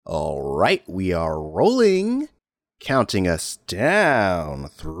All right, we are rolling. Counting us down.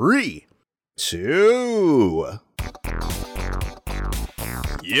 3, 2.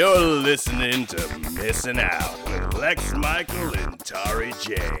 You're listening to Missing Out with Lex Michael and Tari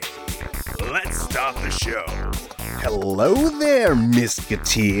J. Let's start the show. Hello there,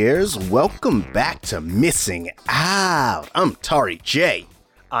 Misketeers. Welcome back to Missing Out. I'm Tari J.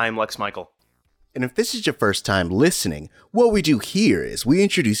 I'm Lex Michael. And if this is your first time listening, what we do here is we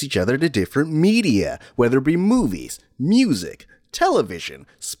introduce each other to different media, whether it be movies, music, television,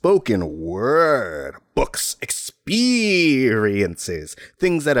 spoken word, books, experiences,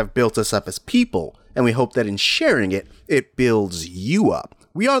 things that have built us up as people, and we hope that in sharing it, it builds you up.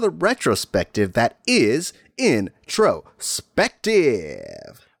 We are the retrospective that is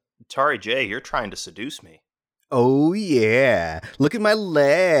introspective. Tari J, you're trying to seduce me. Oh yeah! Look at my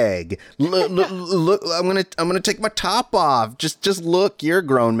leg. Look! I'm gonna take my top off. Just look. You're a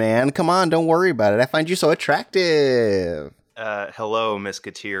grown man. Come on, don't worry about it. I find you so attractive. Hello,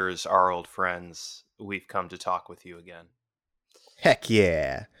 Misketeers, our old friends. We've come to talk with you again. Heck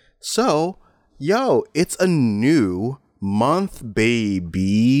yeah! So, it's a new month,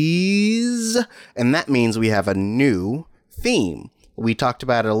 babies, and that means we have a new theme. We talked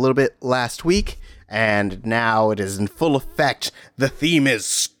about it a little bit last week. And now it is in full effect. The theme is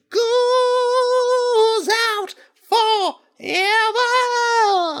School's Out Forever!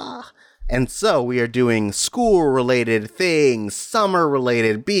 And so we are doing school-related things,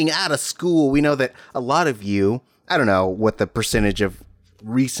 summer-related, being out of school. We know that a lot of you, I don't know what the percentage of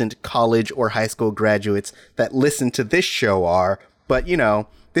recent college or high school graduates that listen to this show are, but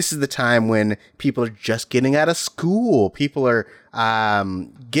this is the time when people are just getting out of school. People are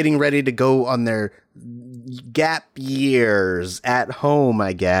getting ready to go on their gap years at home,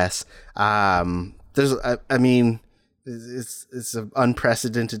 I guess. It's an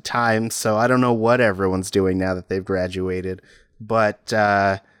unprecedented time, so I don't know what everyone's doing now that they've graduated. But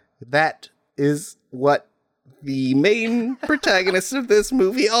that is what the main protagonist of this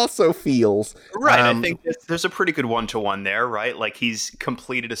movie also feels. Right, I think there's a pretty good one-to-one there, right? Like, he's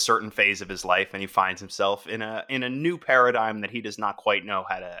completed a certain phase of his life, and he finds himself in a new paradigm that he does not quite know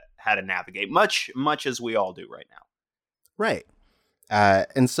how to navigate, much as we all do right now. Right.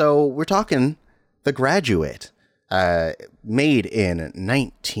 And so we're talking The Graduate, made in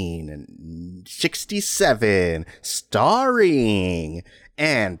 1967, starring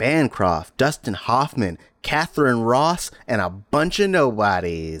Anne Bancroft, Dustin Hoffman, Catherine Ross, and a bunch of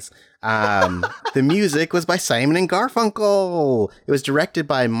nobodies. The music was by Simon and Garfunkel. It was directed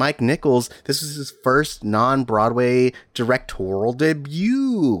by Mike Nichols. This was his first non-Broadway directorial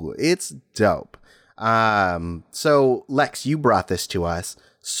debut. It's dope. So Lex, you brought this to us.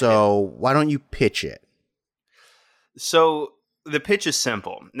 So why don't you pitch it? So the pitch is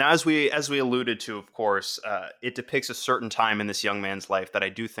simple. Now, as we alluded to, of course, it depicts a certain time in this young man's life that I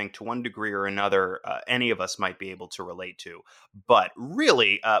do think, to one degree or another, any of us might be able to relate to. But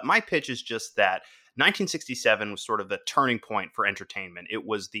really, my pitch is just that 1967 was sort of the turning point for entertainment. It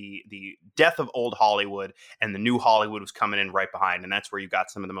was the death of old Hollywood, and the new Hollywood was coming in right behind. And that's where you got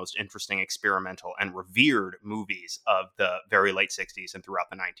some of the most interesting, experimental, and revered movies of the very late 60s and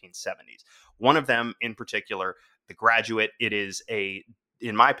throughout the 1970s. One of them in particular, The Graduate. It is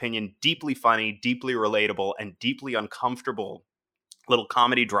in my opinion, deeply funny, deeply relatable, and deeply uncomfortable little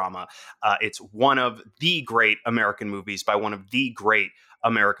comedy drama. It's one of the great American movies by one of the great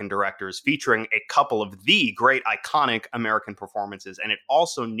American directors, featuring a couple of the great iconic American performances. And it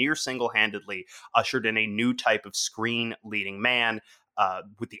also near single-handedly ushered in a new type of screen leading man,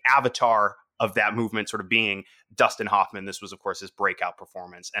 with the avatar of that movement sort of being Dustin Hoffman. This was, of course, his breakout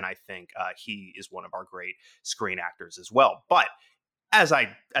performance, and I think he is one of our great screen actors as well. But as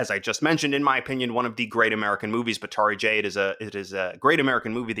I just mentioned, in my opinion, one of the great American movies. But Tari J, it is a great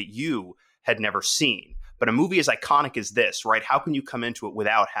American movie that you had never seen. But a movie as iconic as this, right? How can you come into it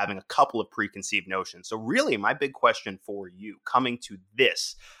without having a couple of preconceived notions? So really, my big question for you, coming to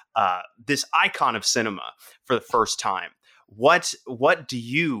this icon of cinema for the first time, what do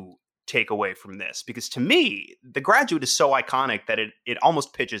you take away from this? Because to me, The Graduate is so iconic that it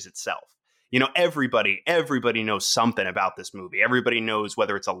almost pitches itself. Everybody knows something about this movie. Everybody knows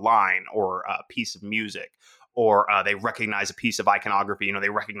whether it's a line or a piece of music, or they recognize a piece of iconography. They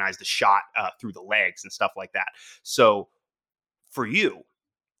recognize the shot through the legs and stuff like that. So for you,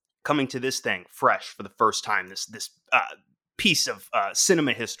 coming to this thing fresh for the first time, this piece of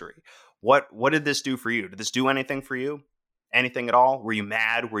cinema history, what did this do for you? Did this do anything for you? Anything at all? Were you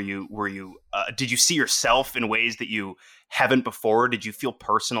mad? Did you see yourself in ways that you haven't before? Did you feel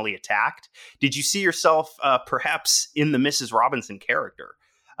personally attacked? Did you see yourself perhaps in the Mrs. Robinson character?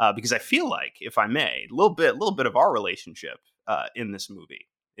 because I feel like, if I may, a little bit of our relationship in this movie.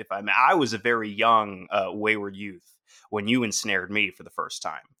 If I may, I was a very young, wayward youth when you ensnared me for the first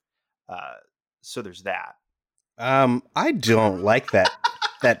time. So there's that. I don't like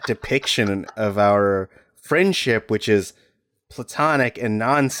that depiction of our friendship, which is platonic and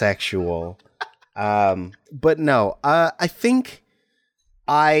non-sexual. But no, I think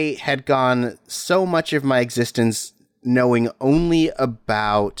I had gone so much of my existence knowing only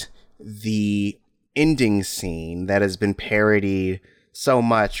about the ending scene that has been parodied so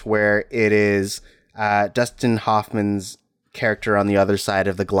much, where it is Dustin Hoffman's character on the other side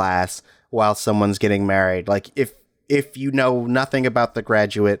of the glass while someone's getting married. Like, if you know nothing about The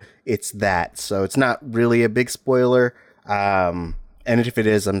Graduate, it's that. So it's not really a big spoiler. And if it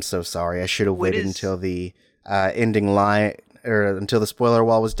is, I'm so sorry. I should have waited until the ending line, or until the spoiler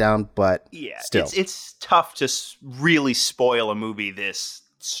wall was down. But yeah, still, it's tough to really spoil a movie this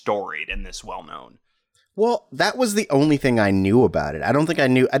storied and this well known. Well, that was the only thing I knew about it. I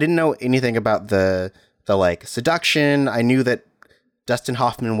didn't know anything about the like seduction. I knew that Dustin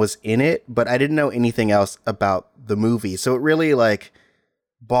Hoffman was in it, but I didn't know anything else about the movie. So it really like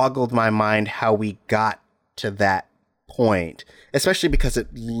boggled my mind how we got to that point, especially because it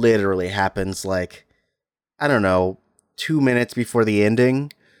literally happens like, I don't know, 2 minutes before the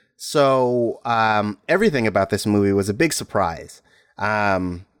ending. So everything about this movie was a big surprise.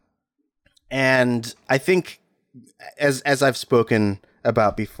 And I think, as I've spoken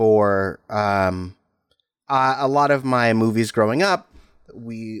about before, a lot of my movies growing up,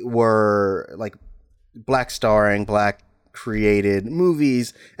 we were like black starring, black created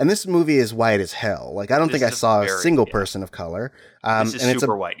movies, and this movie is white as hell. Like, I don't think I saw a single person of color. This is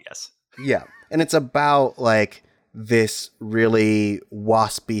super white, yes. Yeah, and it's about like this really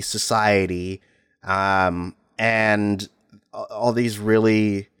waspy society, and all these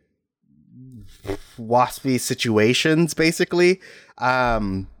really waspy situations, basically.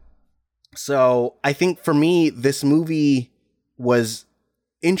 So I think for me, this movie was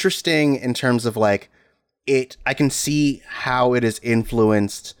interesting in terms of like I can see how it has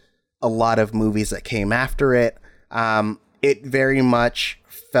influenced a lot of movies that came after it. It very much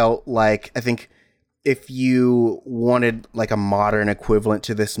felt like, I think if you wanted like a modern equivalent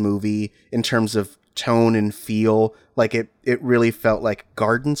to this movie in terms of tone and feel, like it really felt like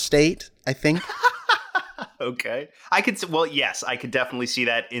Garden State, I think. Okay. I could definitely see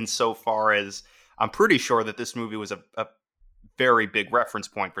that, insofar as I'm pretty sure that this movie was a very big reference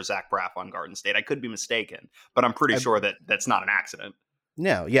point for Zach Braff on Garden State. I could be mistaken, but I'm pretty sure that that's not an accident.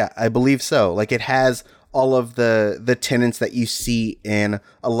 No, yeah, I believe so. Like, it has all of the tenets that you see in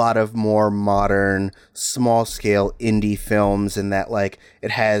a lot of more modern, small-scale indie films, in that, like,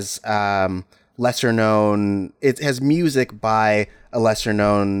 it has lesser known, it has music by a lesser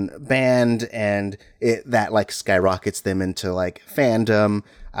known band, and that like skyrockets them into like fandom.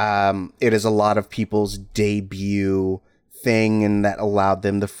 It is a lot of people's debut thing, and that allowed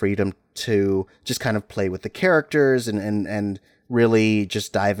them the freedom to just kind of play with the characters and really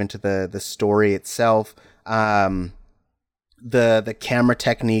just dive into the story itself. The camera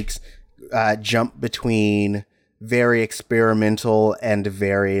techniques jump between very experimental and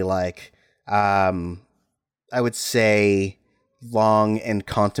very like, I would say, long and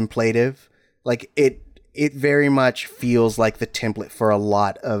contemplative. Like, it very much feels like the template for a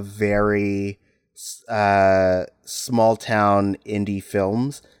lot of very small town indie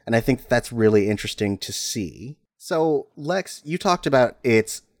films, and I think that's really interesting to see. So, Lex, you talked about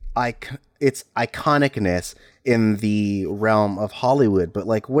its iconicness in the realm of Hollywood, but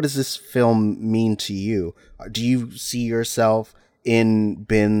like, what does this film mean to you? Do you see yourself in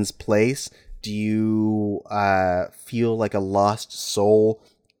Ben's place? Do you feel like a lost soul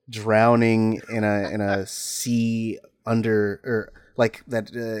drowning in a sea under, or like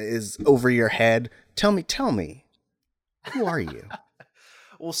that is over your head? Tell me, who are you?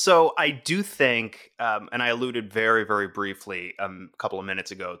 Well, so I do think, and I alluded very, very briefly a couple of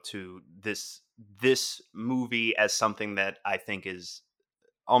minutes ago to this movie as something that I think is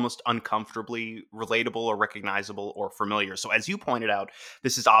almost uncomfortably relatable or recognizable or familiar. So as you pointed out,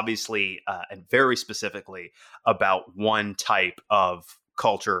 this is obviously and very specifically about one type of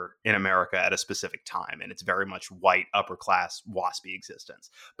culture in America at a specific time, and it's very much white, upper class, waspy existence.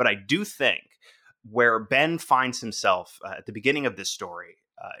 But I do think where Ben finds himself at the beginning of this story,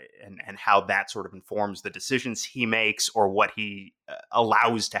 and how that sort of informs the decisions he makes or what he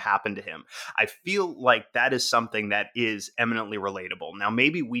allows to happen to him, I feel like that is something that is eminently relatable. Now,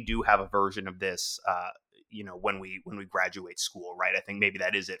 maybe we do have a version of this when we graduate school, right? I think maybe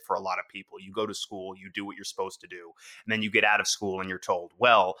that is it for a lot of people. You go to school, you do what you're supposed to do, and then you get out of school and you're told,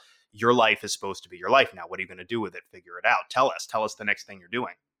 well, your life is supposed to be your life now. What are you going to do with it? Figure it out. Tell us the next thing you're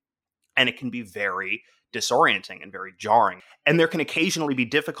doing. And it can be very disorienting and very jarring. And there can occasionally be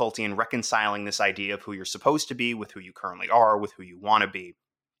difficulty in reconciling this idea of who you're supposed to be with who you currently are, with who you want to be.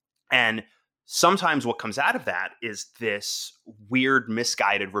 And sometimes what comes out of that is this weird,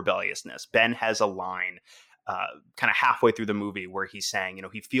 misguided rebelliousness. Ben has a line kind of halfway through the movie where he's saying,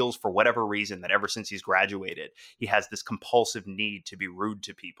 he feels for whatever reason that ever since he's graduated, he has this compulsive need to be rude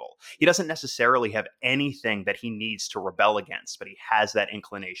to people. He doesn't necessarily have anything that he needs to rebel against, but he has that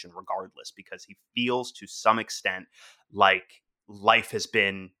inclination regardless, because he feels to some extent like life has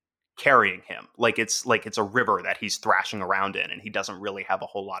been carrying him, like it's a river that he's thrashing around in, and he doesn't really have a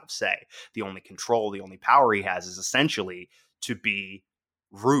whole lot of say. The only control, the only power he has is essentially to be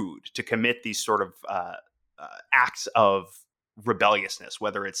rude, to commit these sort of acts of rebelliousness,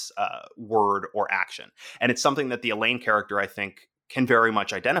 whether it's word or action. And it's something that the Elaine character, I think, can very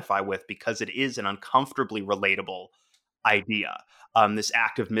much identify with, because it is an uncomfortably relatable idea. This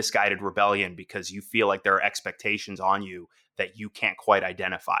act of misguided rebellion because you feel like there are expectations on you that you can't quite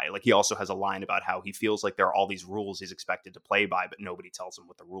identify. Like, he also has a line about how he feels like there are all these rules he's expected to play by, but nobody tells him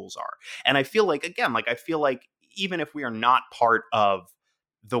what the rules are. And I feel like, again, I feel like even if we are not part of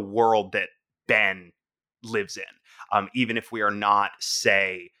the world that Ben lives in, even if we are not,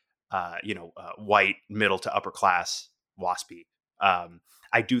 say, white, middle to upper class, waspy,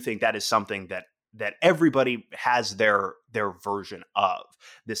 I do think that is something that everybody has their version of,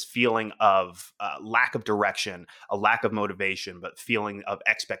 this feeling of lack of direction, a lack of motivation, but feeling of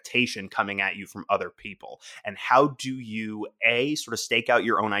expectation coming at you from other people. And how do you, A, sort of stake out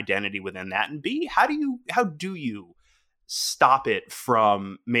your own identity within that, and B, how do you stop it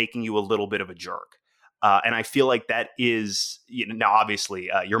from making you a little bit of a jerk? And I feel like that is, now obviously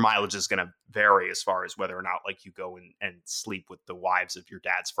your mileage is going to vary as far as whether or not you go and sleep with the wives of your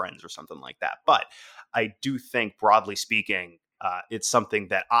dad's friends or something like that. But I do think, broadly speaking, it's something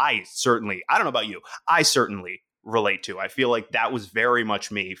that I don't know about you, I certainly relate to. I feel like that was very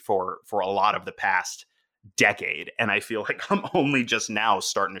much me for a lot of the past decade. And I feel like I'm only just now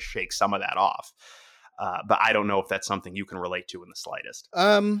starting to shake some of that off. But I don't know if that's something you can relate to in the slightest.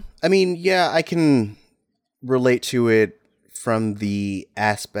 I mean, yeah, I can relate to it from the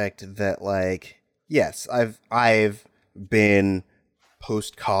aspect that, yes, I've been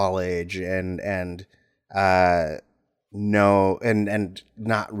post college and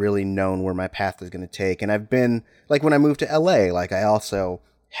not really known where my path is going to take. And I've been, when I moved to LA, I also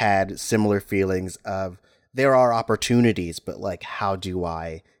had similar feelings of there are opportunities, but how do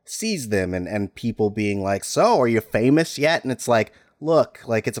I seize them? And people being like, so are you famous yet? And it's look,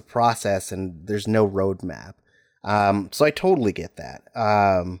 it's a process and there's no roadmap. So I totally get that.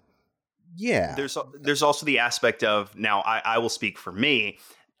 Yeah. There's also the aspect of, now I will speak for me.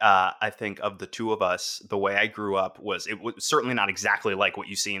 I think of the two of us, the way I grew up was certainly not exactly like what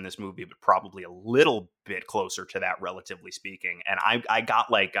you see in this movie, but probably a little bit closer to that, relatively speaking. And I got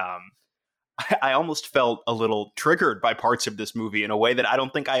I almost felt a little triggered by parts of this movie in a way that I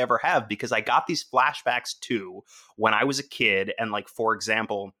don't think I ever have, because I got these flashbacks to when I was a kid and, for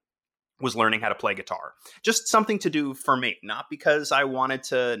example, was learning how to play guitar. Just something to do for me, not because I wanted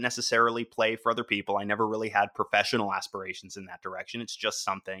to necessarily play for other people. I never really had professional aspirations in that direction. It's just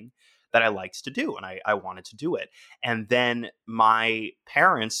something that I liked to do, and I wanted to do it. And then my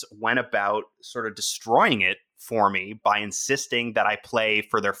parents went about sort of destroying it for me by insisting that I play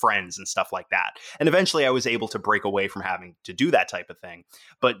for their friends and stuff like that. And eventually I was able to break away from having to do that type of thing,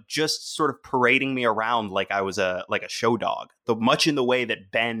 but just sort of parading me around like I was a show dog, much in the way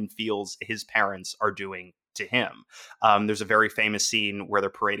that Ben feels his parents are doing to him. There's a very famous scene where they're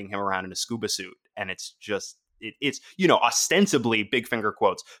parading him around in a scuba suit, and it's just, it's ostensibly, big finger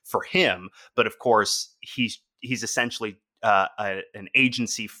quotes, for him, but of course he's essentially an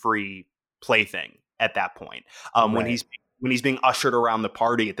agency-free plaything at that point, right. when he's being ushered around the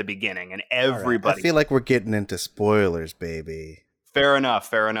party at the beginning, and everybody. Right. I feel like we're getting into spoilers, baby. Fair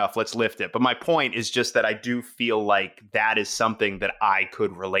enough. Let's lift it. But my point is just that I do feel like that is something that I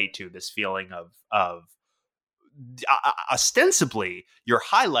could relate to. This feeling of ostensibly you're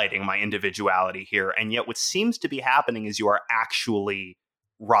highlighting my individuality here, and yet what seems to be happening is you are actually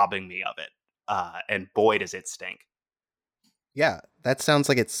robbing me of it. And boy, does it stink. Yeah, that sounds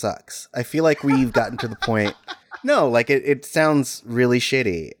like it sucks. I feel like we've gotten to the point. No, it sounds really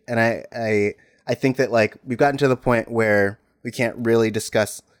shitty. And I think that we've gotten to the point where we can't really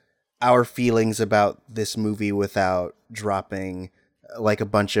discuss our feelings about this movie without dropping a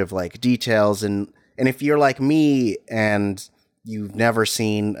bunch of details and And if you're like me and you've never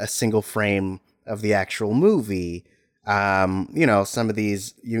seen a single frame of the actual movie, some of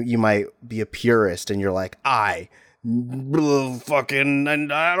these, you might be a purist and you're like, I don't want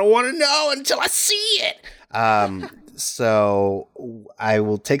to know until I see it. So I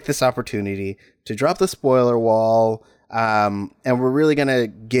will take this opportunity to drop the spoiler wall. And we're really going to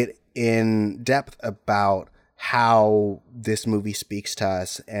get in depth about how this movie speaks to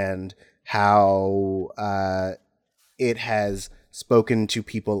us and how it has spoken to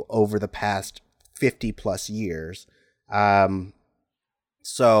people over the past 50 plus years.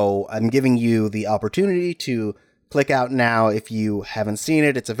 So I'm giving you the opportunity to click out now if you haven't seen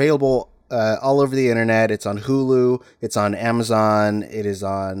it. It's available all over the internet. It's on Hulu. It's on Amazon. It is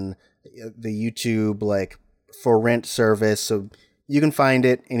on the YouTube for rent service. So you can find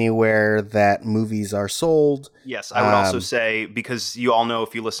it anywhere that movies are sold. Yes, I would also say, because you all know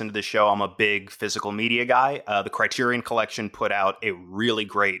if you listen to this show, I'm a big physical media guy. The Criterion Collection put out a really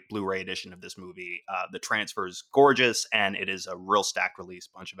great Blu-ray edition of this movie. The transfer is gorgeous, and it is a real stacked release,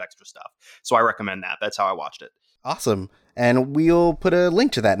 bunch of extra stuff. So I recommend that. That's how I watched it. Awesome. And we'll put a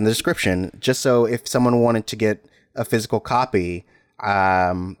link to that in the description, just so if someone wanted to get a physical copy,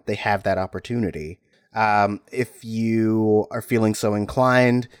 they have that opportunity. If you are feeling so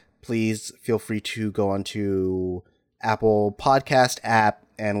inclined, please feel free to go onto Apple Podcast app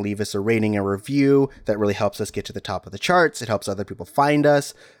and leave us a rating and review. That really helps us get to the top of the charts. It helps other people find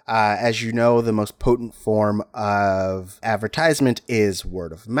us. As you know, the most potent form of advertisement is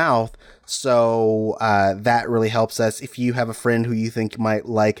word of mouth. So that really helps us. If you have a friend who you think might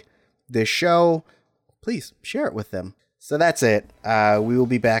like this show, please share it with them. So that's it. We will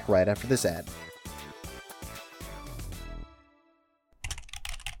be back right after this ad.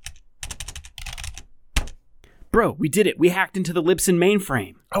 Bro, we did it. We hacked into the Libsyn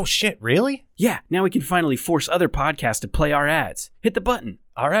mainframe. Oh shit, really? Yeah, now we can finally force other podcasts to play our ads. Hit the button.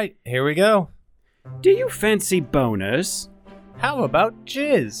 All right, here we go. Do you fancy boners? How about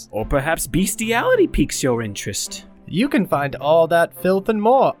jizz? Or perhaps bestiality piques your interest? You can find all that filth and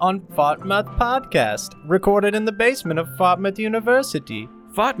more on Fartmouth Podcast, recorded in the basement of Fartmouth University.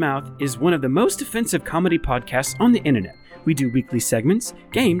 Fartmouth is one of the most offensive comedy podcasts on the internet. We do weekly segments,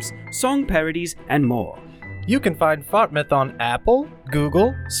 games, song parodies, and more. You can find Fartmouth on Apple,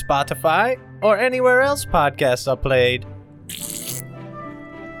 Google, Spotify, or anywhere else podcasts are played.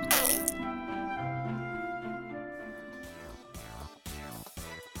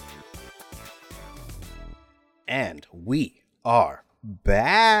 And we are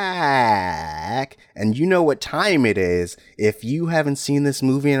back. And you know what time it is. If you haven't seen this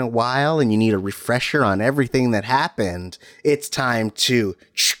movie in a while and you need a refresher on everything that happened, it's time to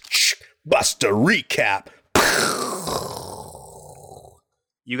bust a recap.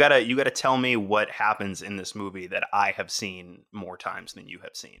 You gotta tell me what happens in this movie that I have seen more times than you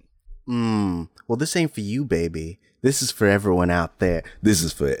have seen. Well, this ain't for you, baby. This is for everyone out there. This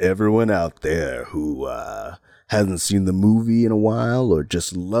is for everyone out there who hasn't seen the movie in a while or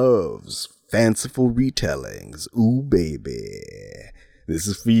just loves fanciful retellings. Ooh, baby. This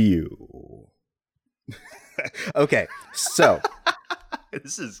is for you. Okay, so...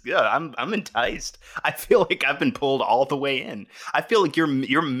 This is good. I'm enticed. I feel like I've been pulled all the way in. I feel like you're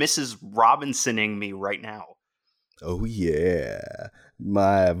Mrs. Robinsoning me right now. Oh yeah,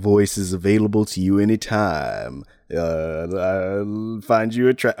 my voice is available to you anytime. I'll find you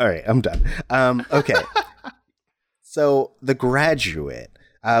a All right, I'm done. Okay. So The Graduate.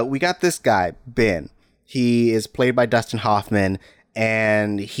 We got this guy Ben. He is played by Dustin Hoffman.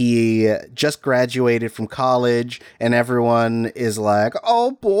 And he just graduated from college, and everyone is like,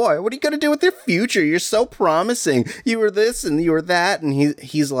 oh boy, what are you going to do with your future? You're so promising. You were this and you were that. And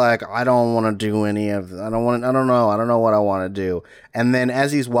he's like, I don't want to do any of that. I don't know what I want to do. And then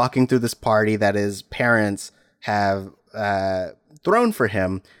as he's walking through this party that his parents have thrown for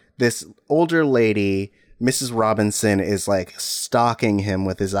him, this older lady, Mrs. Robinson, is like stalking him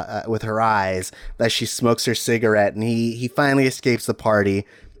with her eyes as she smokes her cigarette, and he finally escapes the party,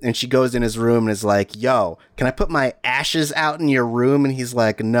 and she goes in his room and is like, yo, can I put my ashes out in your room? And he's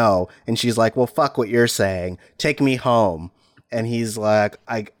like, no. And she's like, well, fuck what you're saying. Take me home. And he's like,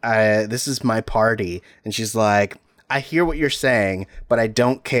 I this is my party. And she's like, I hear what you're saying, but I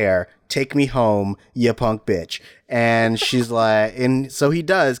don't care. Take me home, you punk bitch. And she's like, and so he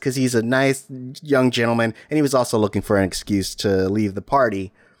does, because he's a nice young gentleman, and he was also looking for an excuse to leave the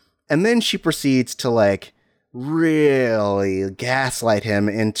party. And then she proceeds to like really gaslight him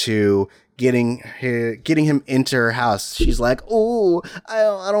into getting him into her house. She's like, ooh,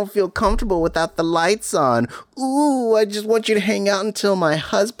 I don't feel comfortable without the lights on. Ooh, I just want you to hang out until my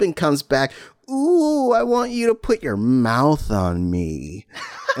husband comes back. ooh, I want you to put your mouth on me.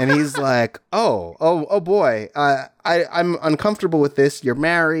 And he's like, oh boy, I'm uncomfortable with this. You're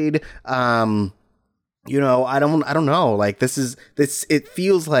married. You know, I don't know. Like, this, it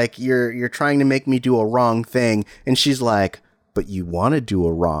feels like you're trying to make me do a wrong thing. And she's like, but you want to do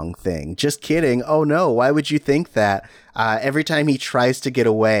a wrong thing. Just kidding. Oh no, why would you think that? Every time he tries to get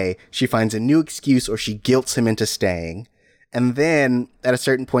away, she finds a new excuse or she guilts him into staying. And then at a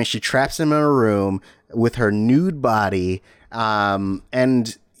certain point, she traps him in a room with her nude body.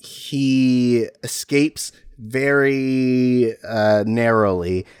 And he escapes very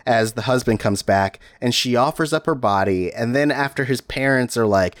narrowly as the husband comes back, and she offers up her body. And then after his parents are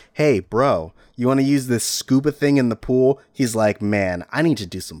like, hey, bro, you want to use this scuba thing in the pool? He's like, man, I need to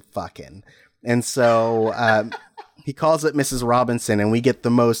do some fucking. And so he calls it Mrs. Robinson, and we get the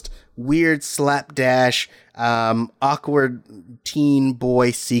most weird slapdash, awkward teen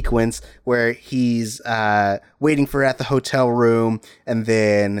boy sequence where he's waiting for her at the hotel room, and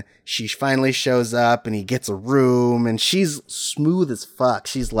then she finally shows up and he gets a room, and she's smooth as fuck.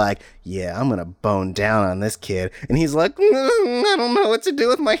 She's like, yeah, I'm gonna bone down on this kid. And he's like, I don't know what to do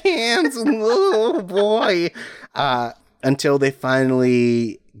with my hands. Oh boy. Until they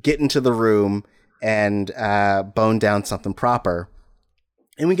finally get into the room and bone down something proper.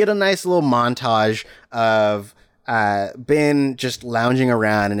 And we get a nice little montage of Ben just lounging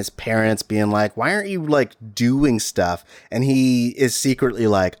around and his parents being like, why aren't you like doing stuff? And he is secretly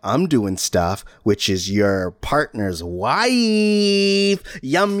like, I'm doing stuff, which is your partner's wife.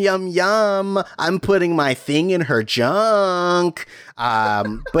 Yum, yum, yum. I'm putting my thing in her junk.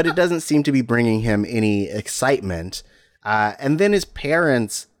 But it doesn't seem to be bringing him any excitement. And then his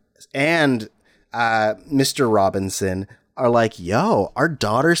parents and Mr. Robinson are like, yo, our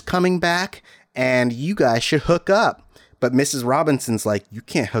daughter's coming back and you guys should hook up. But Mrs. Robinson's like, you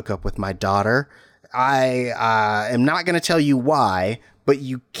can't hook up with my daughter. I am not going to tell you why, but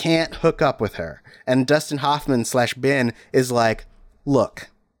you can't hook up with her. And Dustin Hoffman / Ben is like, look,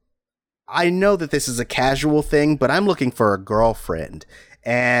 I know that this is a casual thing, but I'm looking for a girlfriend.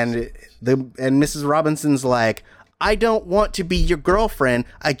 And Mrs. Robinson's like, I don't want to be your girlfriend.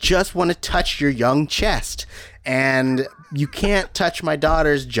 I just want to touch your young chest. And you can't touch my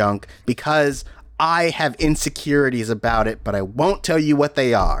daughter's junk because I have insecurities about it, but I won't tell you what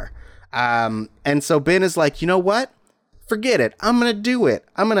they are. And so Ben is like, you know what? Forget it. I'm going to do it.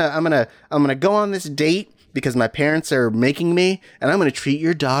 I'm going to go on this date because my parents are making me, and I'm going to treat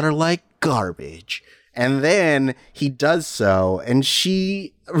your daughter like garbage. And then he does so, and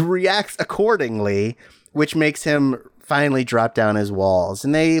she reacts accordingly, which makes him finally drop down his walls.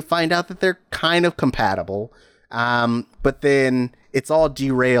 And they find out that they're kind of compatible. But then it's all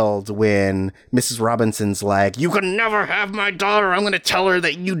derailed when Mrs. Robinson's like, you can never have my daughter. I'm going to tell her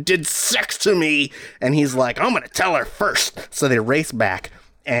that you did sex to me. And he's like, I'm going to tell her first. So they race back,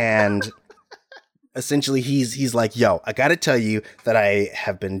 and essentially he's like, yo, I got to tell you that I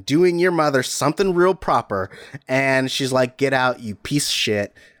have been doing your mother something real proper. And she's like, get out, you piece of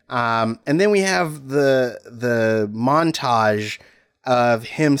shit. And then we have the montage of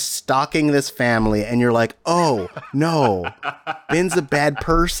him stalking this family, and you're like, oh no, Ben's a bad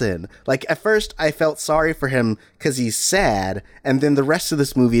person. Like, at first I felt sorry for him because he's sad, and then the rest of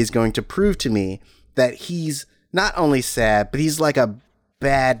this movie is going to prove to me that he's not only sad, but he's like a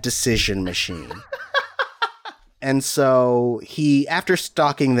bad decision machine. And so he, after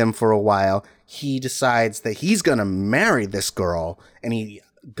stalking them for a while, he decides that he's gonna marry this girl, and he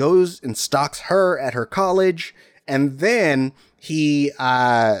goes and stalks her at her college. And then he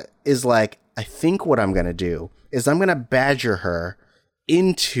is like, I think what I'm going to do is I'm going to badger her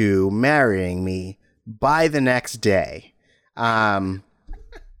into marrying me by the next day. And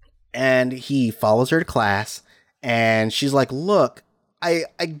he follows her to class, and she's like, look, I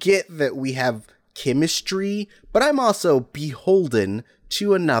get that we have chemistry, but I'm also beholden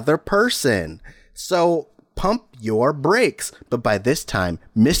to another person. So pump your brakes. But by this time,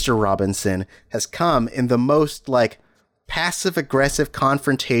 Mr. Robinson has come in the most like passive-aggressive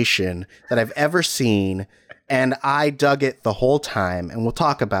confrontation that I've ever seen, and I dug it the whole time, and we'll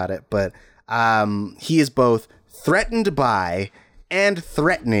talk about it. But he is both threatened by and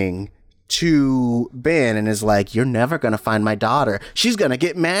threatening to Ben, and is like, you're never gonna find my daughter. She's gonna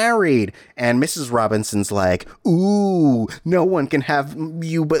get married. And Mrs. Robinson's like, ooh, no one can have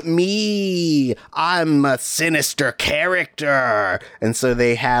you but me. I'm a sinister character. And so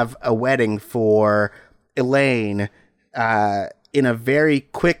they have a wedding for Elaine in a very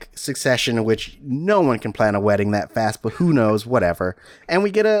quick succession, which no one can plan a wedding that fast, but who knows, whatever. And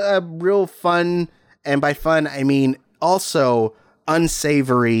we get a real fun, and by fun, I mean also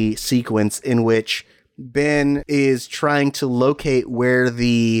unsavory sequence in which Ben is trying to locate where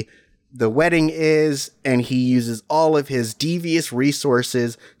the wedding is, and he uses all of his devious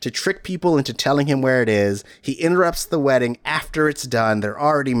resources to trick people into telling him where it is. He interrupts the wedding after it's done. They're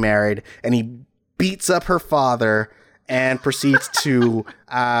already married, and he beats up her father and proceeds to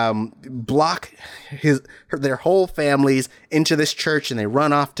block their whole families into this church, and they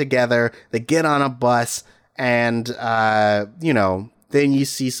run off together. They get on a bus, and then you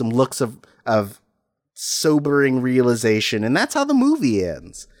see some looks of sobering realization, and that's how the movie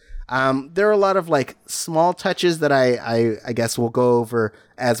ends. There are a lot of like small touches that I guess we'll go over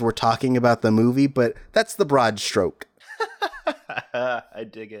as we're talking about the movie, but that's the broad stroke. I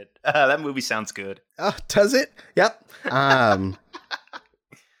dig it. That movie sounds good. Oh, does it? Yep.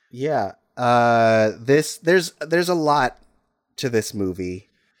 Yeah. There's a lot to this movie.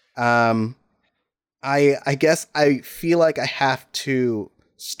 I guess I feel like I have to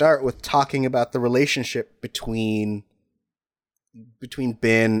start with talking about the relationship between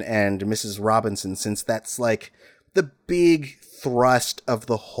Ben and Mrs. Robinson, since that's like the big thrust of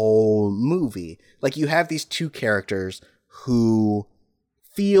the whole movie. Like, you have these two characters who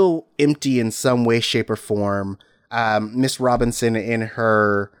feel empty in some way, shape, or form. Miss Robinson in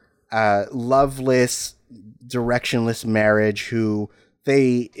her loveless, directionless marriage, who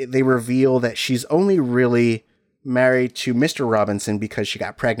they reveal that she's only really married to Mr. Robinson because she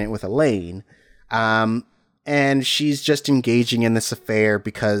got pregnant with Elaine. And she's just engaging in this affair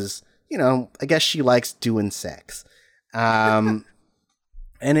because, I guess she likes doing sex. And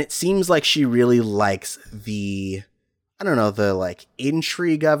it seems like she really likes the like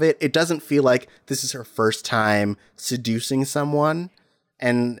intrigue of it. It doesn't feel like this is her first time seducing someone.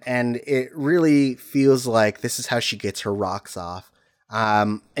 And it really feels like this is how she gets her rocks off.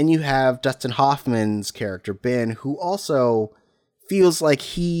 And you have Dustin Hoffman's character, Ben, who also feels like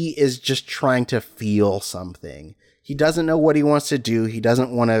he is just trying to feel something. He doesn't know what he wants to do. He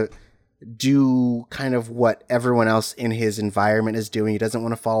doesn't want to do kind of what everyone else in his environment is doing. He doesn't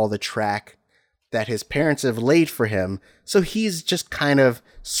want to follow the track that his parents have laid for him. So he's just kind of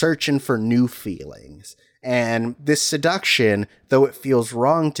searching for new feelings. And this seduction, though it feels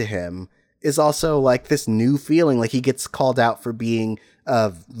wrong to him, is also like this new feeling. Like, he gets called out for being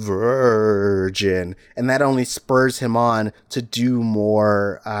a virgin, and that only spurs him on to do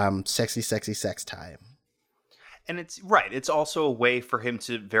more sexy sex time. And it's also a way for him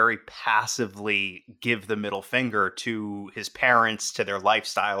to very passively give the middle finger to his parents, to their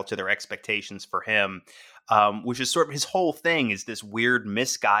lifestyle, to their expectations for him, which is sort of his whole thing, is this weird,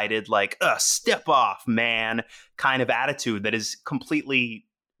 misguided, like, step off, man, kind of attitude that is completely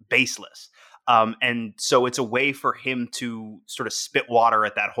baseless. And so it's a way for him to sort of spit water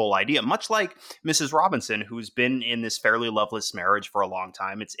at that whole idea, much like Mrs. Robinson, who's been in this fairly loveless marriage for a long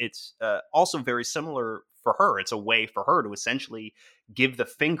time. It's also very similar for her. It's a way for her to essentially give the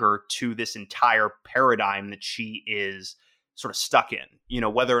finger to this entire paradigm that she is sort of stuck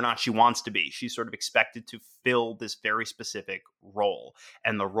in, whether or not she wants to be. She's sort of expected to fill this very specific role,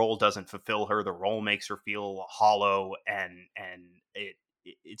 and the role doesn't fulfill her. The role makes her feel hollow, and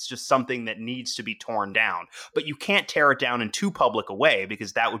it's just something that needs to be torn down. But you can't tear it down in too public a way,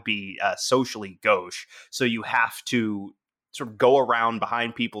 because that would be socially gauche. So you have to sort of go around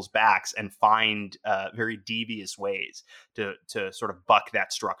behind people's backs and find very devious ways to sort of buck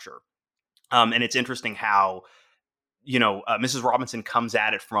that structure. And it's interesting how, Mrs. Robinson comes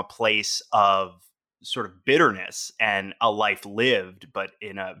at it from a place of sort of bitterness and a life lived, but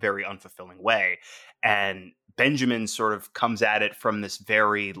in a very unfulfilling way. And Benjamin sort of comes at it from this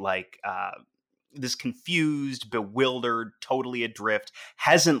very this confused, bewildered, totally adrift,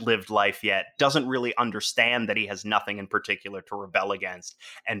 hasn't lived life yet, doesn't really understand that he has nothing in particular to rebel against,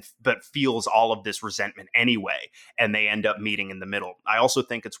 but feels all of this resentment anyway. And they end up meeting in the middle. I also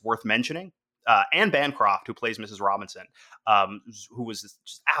think it's worth mentioning Anne Bancroft, who plays Mrs. Robinson, who was this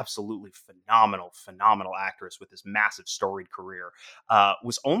just absolutely phenomenal actress with this massive storied career,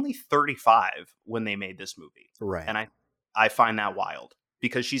 was only 35 when they made this movie. Right. And I find that wild,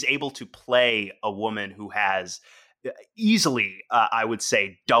 because she's able to play a woman who has easily, I would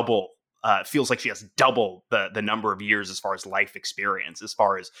say, feels like she has double the number of years as far as life experience, as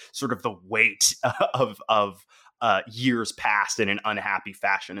far as sort of the weight of years past in an unhappy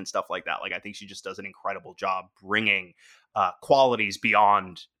fashion and stuff like that. Like, I think she just does an incredible job bringing qualities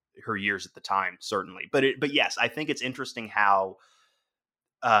beyond her years at the time, certainly. But yes, I think it's interesting how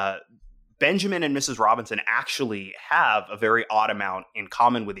Benjamin and Mrs. Robinson actually have a very odd amount in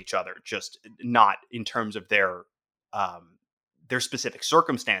common with each other, just not in terms of their their specific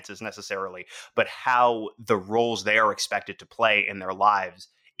circumstances necessarily, but how the roles they are expected to play in their lives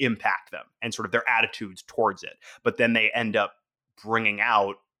impact them and sort of their attitudes towards it. But then they end up bringing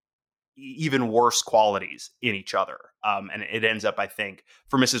out even worse qualities in each other. And it ends up, I think,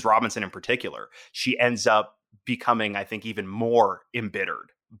 for Mrs. Robinson in particular, she ends up becoming, I think, even more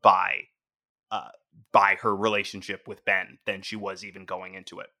embittered by her relationship with Ben than she was even going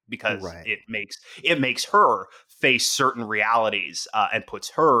into it, because it makes her face certain realities and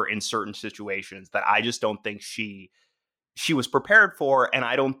puts her in certain situations that I just don't think she was prepared for. And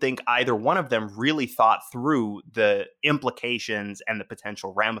I don't think either one of them really thought through the implications and the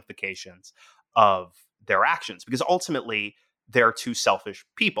potential ramifications of their actions, because ultimately they're two selfish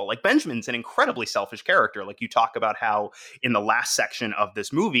people. Like, Benjamin's an incredibly selfish character. Like, you talk about how in the last section of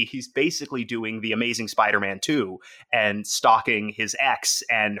this movie, he's basically doing the Amazing Spider-Man 2 and stalking his ex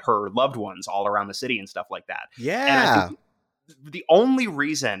and her loved ones all around the city and stuff like that. Yeah. And I think the only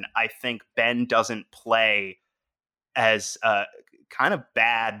reason I think Ben doesn't play as a kind of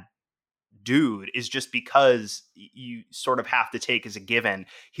bad dude is just because you sort of have to take as a given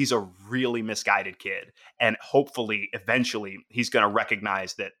he's a really misguided kid, and hopefully eventually he's going to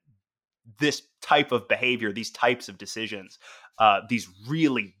recognize that this type of behavior, these types of decisions, these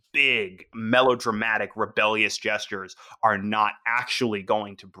really big melodramatic rebellious gestures are not actually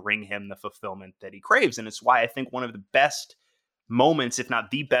going to bring him the fulfillment that he craves. And it's why I think one of the best moments, if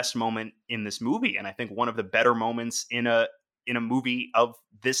not the best moment in this movie, and I think one of the better moments in a movie of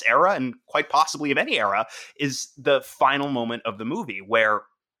this era, and quite possibly of any era, is the final moment of the movie where,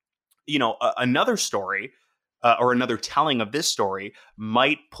 another story or another telling of this story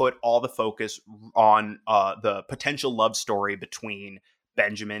might put all the focus on the potential love story between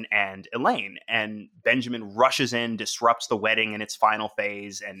Benjamin and Elaine. And Benjamin rushes in, disrupts the wedding in its final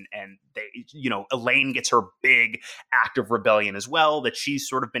phase, and they, Elaine gets her big act of rebellion as well that she's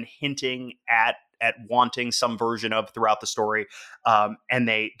sort of been hinting at wanting some version of throughout the story. And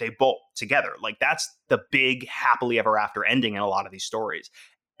they bolt together. Like, that's the big happily ever after ending in a lot of these stories.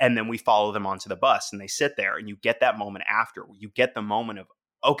 And then we follow them onto the bus and they sit there, and you get that moment after where you get the moment of,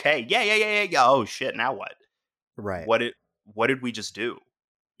 okay, yeah. Oh shit. Now what? Right. What did we just do?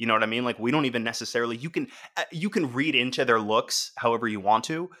 You know what I mean? Like, we don't even necessarily, you can read into their looks however you want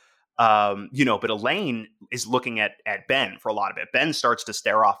to, but Elaine is looking at Ben for a lot of it. Ben starts to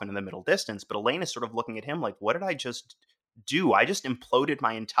stare off into the middle distance, but Elaine is sort of looking at him like, what did I just do? I just imploded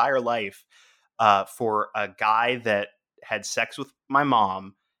my entire life for a guy that had sex with my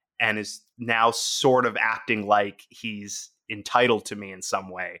mom and is now sort of acting like he's entitled to me in some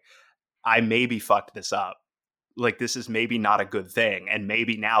way. I maybe fucked this up. Like, this is maybe not a good thing. And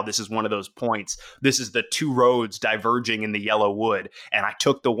maybe now this is one of those points. This is the two roads diverging in the yellow wood. And I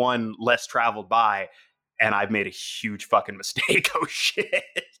took the one less traveled by, and I've made a huge fucking mistake. Oh shit.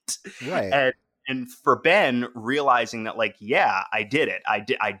 Right. And for Ben, realizing that, like, yeah, I did it.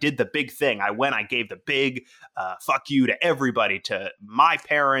 I did the big thing. I gave the big fuck you to everybody, to my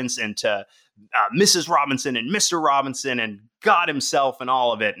parents and to Mrs. Robinson and Mr. Robinson and God himself and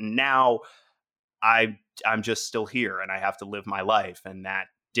all of it. And now I'm just still here and I have to live my life. And that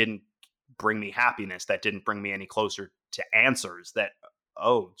didn't bring me happiness. That didn't bring me any closer to answers. That,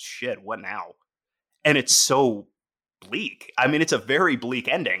 oh shit, what now? And it's so bleak. I mean, it's a very bleak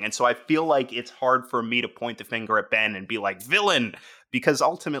ending. And so I feel like it's hard for me to point the finger at Ben and be like, villain, because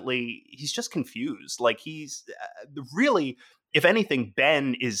ultimately he's just confused. Like, he's really, if anything,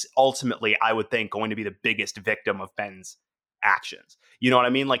 Ben is ultimately, I would think, going to be the biggest victim of Ben's actions. You know what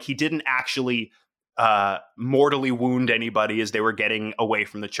I mean? Like, he didn't actually mortally wound anybody as they were getting away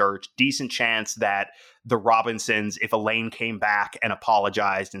from the church. Decent chance that the Robinsons, if Elaine came back and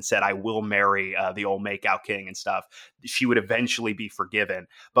apologized and said, I will marry the old makeout king and stuff, she would eventually be forgiven.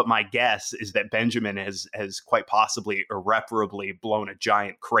 But my guess is that Benjamin has quite possibly irreparably blown a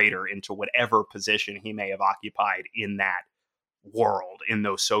giant crater into whatever position he may have occupied in that world, in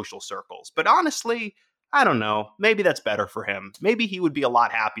those social circles. But honestly, I don't know. Maybe that's better for him. Maybe he would be a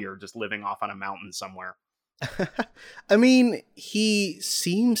lot happier just living off on a mountain somewhere. I mean, he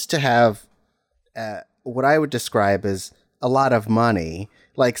seems to have what I would describe as a lot of money.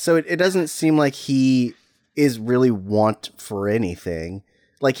 Like, so it doesn't seem like he is really want for anything.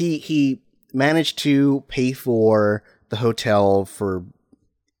 Like, he managed to pay for the hotel for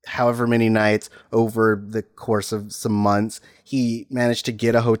however many nights over the course of some months. He managed to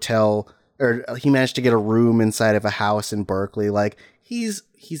get a hotel, or he managed to get a room inside of a house in Berkeley. Like, he's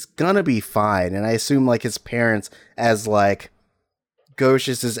gonna be fine. And I assume, like, his parents, as like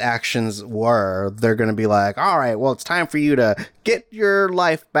Goshis's actions were, they're going to be like, all right, well, it's time for you to get your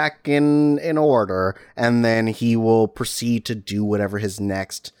life back in order. And then he will proceed to do whatever his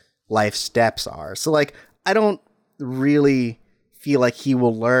next life steps are. So, like, I don't really feel like he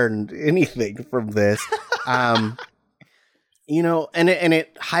will learn anything from this. You know, and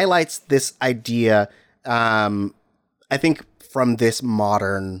it highlights this idea, I think, from this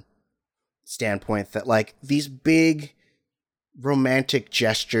modern standpoint, that, like, these big romantic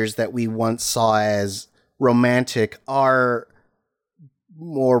gestures that we once saw as romantic are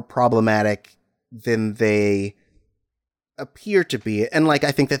more problematic than they appear to be. And, like,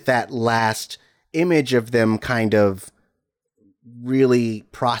 I think that last image of them kind of really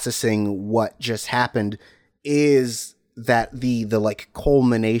processing what just happened is that the like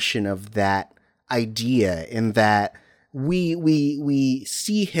culmination of that idea, in that we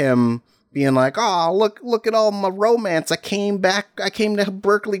see him being like, oh, look at all my romance. I came to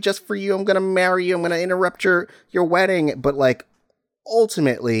Berkeley just for you. I'm going to marry you. I'm going to interrupt your wedding. But, like,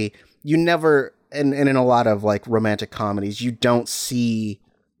 ultimately, you never, and in a lot of, like, romantic comedies, you don't see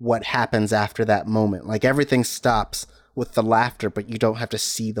what happens after that moment. Like, everything stops with the laughter, but you don't have to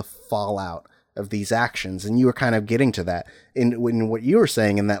see the fallout of these actions. And you were kind of getting to that in what you were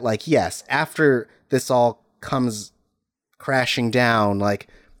saying, in that, like, yes, after this all comes crashing down, like,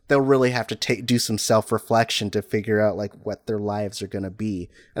 they'll really have to do some self-reflection to figure out, like, what their lives are going to be.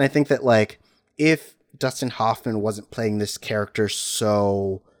 And I think that, like, if Dustin Hoffman wasn't playing this character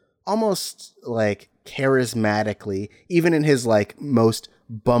so almost, like, charismatically, even in his, like, most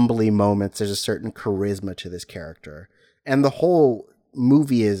bumbly moments, there's a certain charisma to this character. And the whole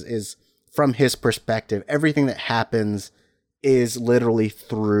movie is from his perspective. Everything that happens is literally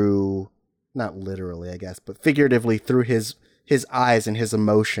through, not literally, I guess, but figuratively through his eyes and his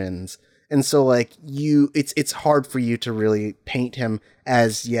emotions. And so, like, it's hard for you to really paint him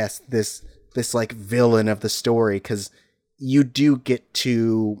as, yes, this like villain of the story, because you do get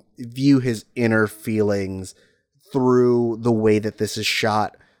to view his inner feelings through the way that this is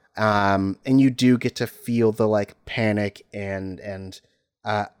shot. And you do get to feel the, like, panic and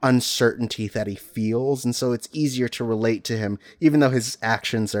uncertainty that he feels. And so it's easier to relate to him, even though his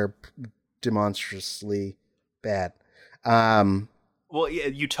actions are demonstrably bad. Well, yeah,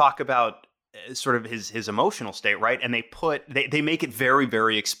 you talk about sort of his emotional state, right? And they make it very,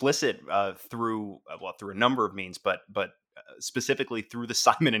 very explicit through a number of means, but specifically through the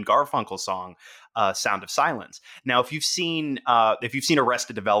Simon and Garfunkel song "Sound of Silence." Now, if you've seen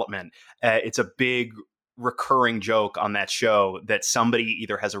Arrested Development, it's a big recurring joke on that show that somebody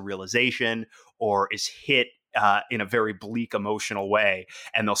either has a realization or is hit in a very bleak emotional way,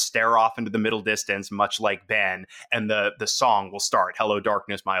 and they'll stare off into the middle distance, much like Ben, and the song will start, "Hello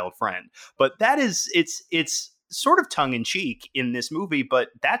Darkness, My Old Friend." But that is, it's sort of tongue-in-cheek in this movie, but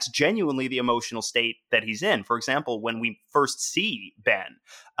that's genuinely the emotional state that he's in. For example, when we first see Ben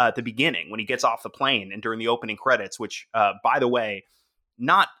at the beginning, when he gets off the plane and during the opening credits, which, by the way,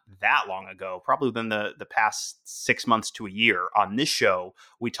 not that long ago, probably within the past 6 months to a year, on this show,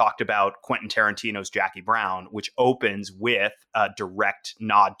 we talked about Quentin Tarantino's Jackie Brown, which opens with a direct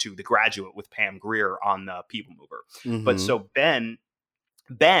nod to The Graduate with Pam Grier on the People Mover. Mm-hmm. But so Ben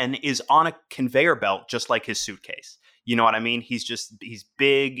is on a conveyor belt, just like his suitcase. You know what I mean? He's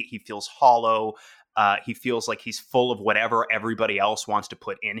big. He feels hollow. He feels like he's full of whatever everybody else wants to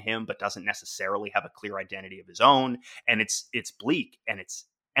put in him, but doesn't necessarily have a clear identity of his own. And it's bleak and it's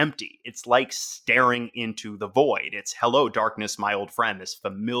empty. It's like staring into the void. It's "Hello, darkness, my old friend," this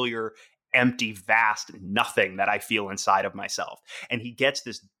familiar, empty, vast nothing that I feel inside of myself. And he gets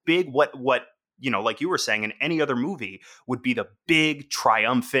this big, what, you know, like you were saying, in any other movie would be the big,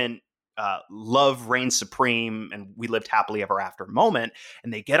 triumphant, love reigns supreme and we lived happily ever after moment.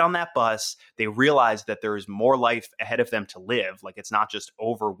 And they get on that bus, they realize that there is more life ahead of them to live. Like, it's not just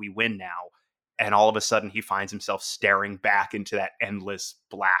over, we win now. And all of a sudden he finds himself staring back into that endless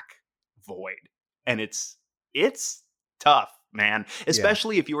black void. And it's tough, man,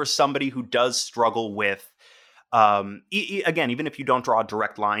 especially if you are somebody who does struggle with, again, even if you don't draw a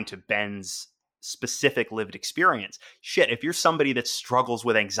direct line to Ben's specific lived experience. Shit, if you're somebody that struggles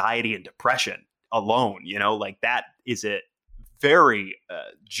with anxiety and depression alone, you know, like, that is a very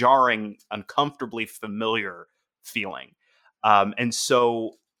jarring, uncomfortably familiar feeling. And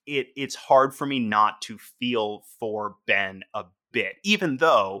so it's hard for me not to feel for Ben a bit, even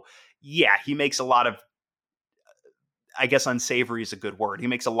though, yeah, he makes a lot of, I guess unsavory is a good word. He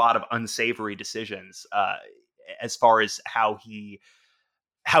makes a lot of unsavory decisions as far as how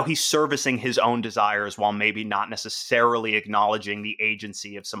he's servicing his own desires while maybe not necessarily acknowledging the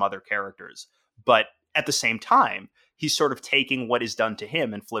agency of some other characters. But at the same time, he's sort of taking what is done to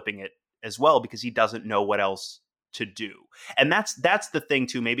him and flipping it as well because he doesn't know what else to do. And that's the thing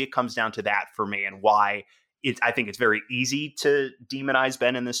too. Maybe it comes down to that for me, and why I think it's very easy to demonize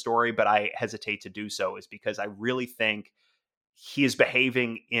Ben in this story, but I hesitate to do so, is because I really think he is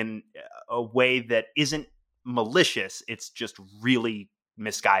behaving in a way that isn't malicious. It's just really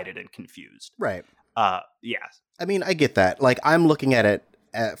misguided and confused. Right. Yeah. I mean, I get that. Like, I'm looking at it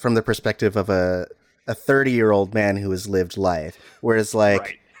from the perspective of a 30-year-old man who has lived life, whereas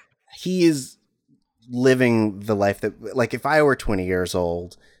like he is living the life that, like, if I were 20 years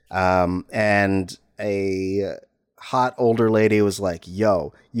old, and a hot older lady was like,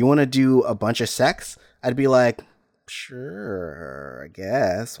 yo, you want to do a bunch of sex? I'd be like, sure, I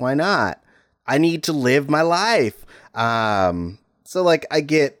guess. Why not? I need to live my life. So like, I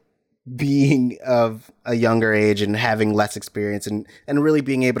get being of a younger age and having less experience and really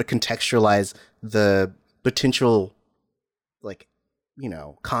being able to contextualize the potential, like, you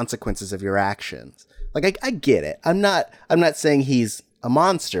know, consequences of your actions. Like, I get it. I'm not saying he's a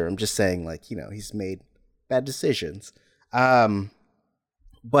monster. I'm just saying, like, you know, he's made bad decisions.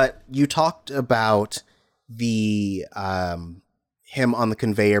 But you talked about the him on the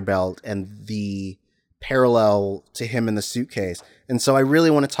conveyor belt and the parallel to him in the suitcase. And so I really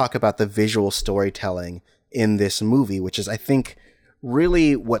want to talk about the visual storytelling in this movie, which is, I think,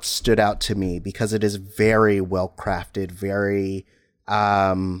 really what stood out to me, because it is very well crafted, very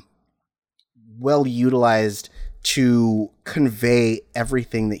well utilized to convey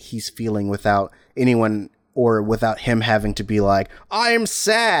everything that he's feeling without anyone, or without him having to be like, I am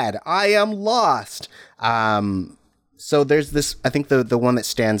sad, I am lost. So there's this, I think the one that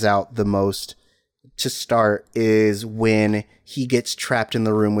stands out the most to start is when he gets trapped in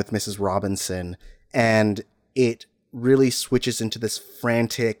the room with Mrs. Robinson, and it really switches into this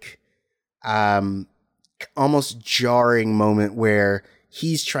frantic, almost jarring moment where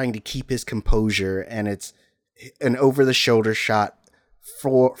he's trying to keep his composure, and it's an over-the-shoulder shot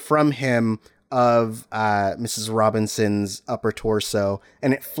from him of Mrs. Robinson's upper torso,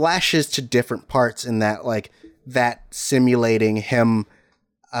 and it flashes to different parts in that, like, that simulating him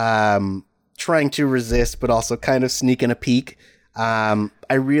trying to resist, but also kind of sneaking a peek.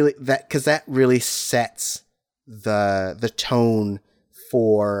 Because that really sets the tone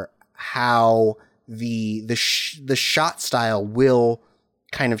for how the shot style will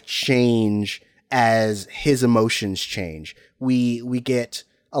kind of change as his emotions change. We get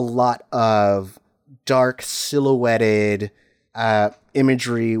a lot of dark silhouetted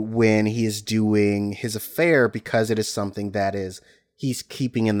imagery when he is doing his affair, because it is something that he's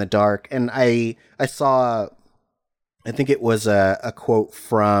keeping in the dark. And I saw, I think it was a quote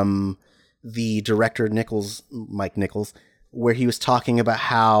from the director Mike Nichols, where he was talking about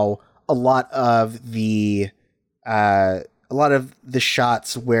how a lot of the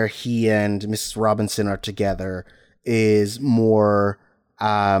shots where he and Mrs. Robinson are together is more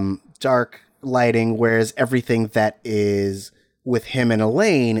dark lighting, whereas everything that is with him and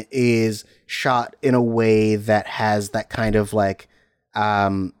Elaine is shot in a way that has that kind of like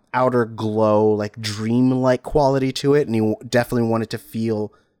outer glow, like dream-like quality to it. And he definitely wanted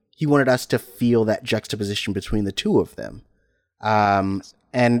us to feel that juxtaposition between the two of them.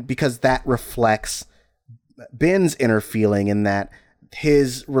 And because that reflects Ben's inner feeling, in that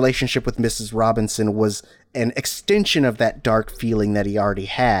his relationship with Mrs. Robinson was an extension of that dark feeling that he already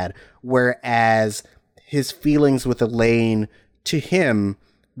had, whereas his feelings with Elaine to him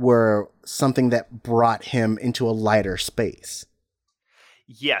were something that brought him into a lighter space.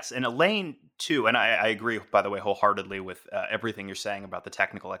 Yes, and Elaine too, and I agree, by the way, wholeheartedly with everything you're saying about the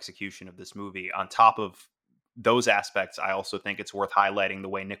technical execution of this movie. On top of those aspects, I also think it's worth highlighting the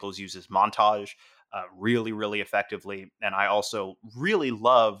way Nichols uses montage really, really effectively. And I also really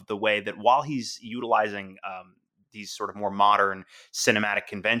love the way that while he's utilizing these sort of more modern cinematic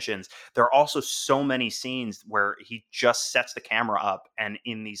conventions, there are also so many scenes where he just sets the camera up, and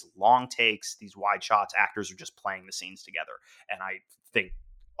in these long takes, these wide shots, actors are just playing the scenes together. And I think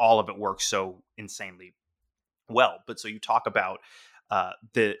all of it works so insanely well. But so you talk about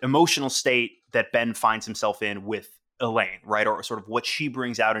the emotional state that Ben finds himself in with Elaine, right? Or sort of what she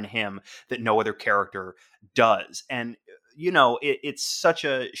brings out in him that no other character does. And, you know, it's such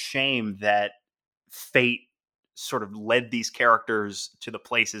a shame that fate sort of led these characters to the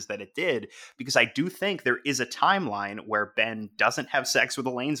places that it did, because I do think there is a timeline where Ben doesn't have sex with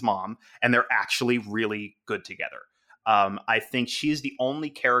Elaine's mom and they're actually really good together. I think she's the only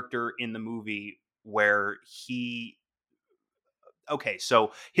character in the movie where he okay,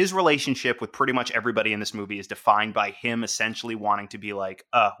 so his relationship with pretty much everybody in this movie is defined by him essentially wanting to be like,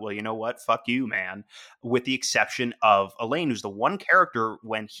 well, you know what? Fuck you, man. With the exception of Elaine, who's the one character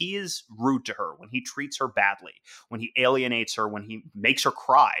when he is rude to her, when he treats her badly, when he alienates her, when he makes her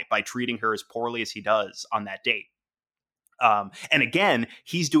cry by treating her as poorly as he does on that date. And again,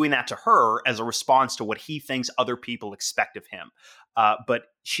 he's doing that to her as a response to what he thinks other people expect of him. But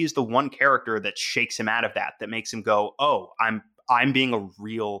she's the one character that shakes him out of that makes him go, oh, I'm being a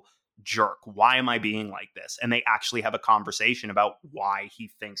real jerk. Why am I being like this? And they actually have a conversation about why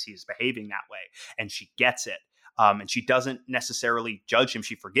he thinks he's behaving that way. And she gets it. And she doesn't necessarily judge him.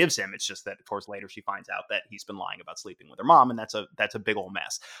 She forgives him. It's just that, of course, later she finds out that he's been lying about sleeping with her mom. And that's a big old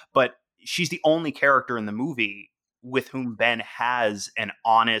mess. But she's the only character in the movie with whom Ben has an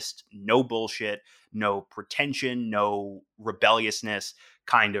honest, no bullshit, no pretension, no rebelliousness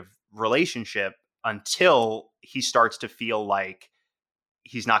kind of relationship until he starts to feel like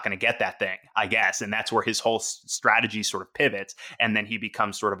he's not going to get that thing, I guess. And that's where his whole strategy sort of pivots. And then he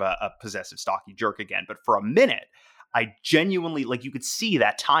becomes sort of a possessive, stocky jerk again. But for a minute, I genuinely, like, you could see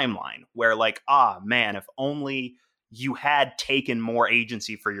that timeline where like, man, if only you had taken more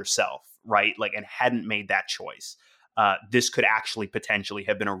agency for yourself, right? Like, and hadn't made that choice. This could actually potentially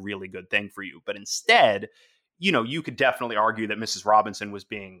have been a really good thing for you. But instead, you know, you could definitely argue that Mrs. Robinson was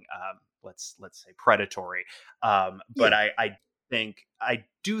being, let's say, predatory. But I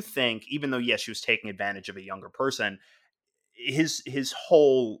do think, even though, yes, she was taking advantage of a younger person, his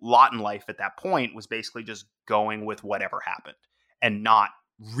whole lot in life at that point was basically just going with whatever happened and not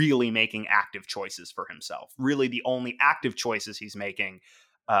really making active choices for himself. Really, the only active choices he's making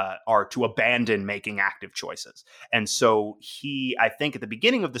are to abandon making active choices. And so he, I think at the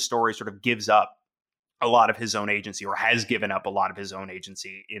beginning of the story, sort of gives up a lot of his own agency, or has given up a lot of his own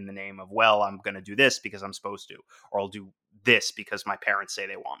agency in the name of, well, I'm going to do this because I'm supposed to, or I'll do this because my parents say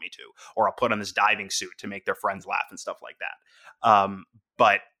they want me to, or I'll put on this diving suit to make their friends laugh and stuff like that.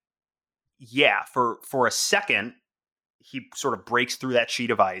 But yeah, for a second, he sort of breaks through that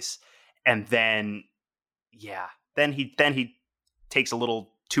sheet of ice, and then he takes a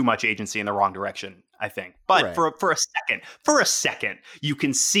little too much agency in the wrong direction, I think. But right. for a second, you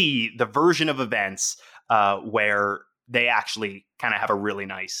can see the version of events where they actually kind of have a really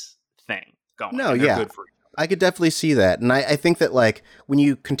nice thing going. No, yeah. Good for I could definitely see that. And I think that, like, when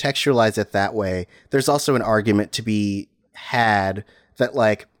you contextualize it that way, there's also an argument to be had that,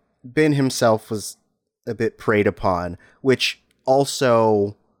 like, Ben himself was a bit preyed upon, which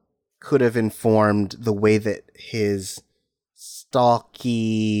also could have informed the way that his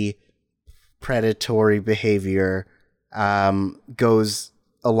stalky, predatory behavior goes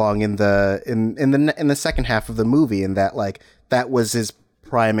along in the second half of the movie, and that, like, that was his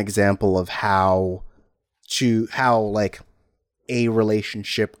prime example of how like a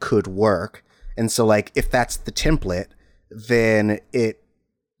relationship could work. And so, like, if that's the template, then it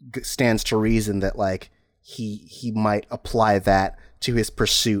stands to reason that, like, he might apply that to his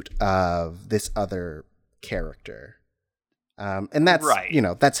pursuit of this other character. And that's, right. You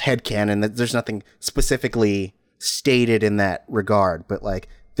know, that's headcanon. There's nothing specifically stated in that regard, but, like,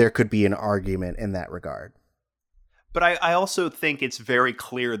 there could be an argument in that regard. But I also think it's very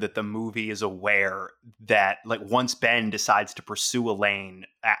clear that the movie is aware that, like, once Ben decides to pursue Elaine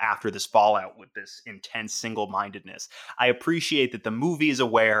after this fallout with this intense single-mindedness, I appreciate that the movie is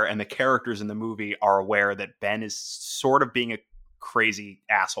aware and the characters in the movie are aware that Ben is sort of being a crazy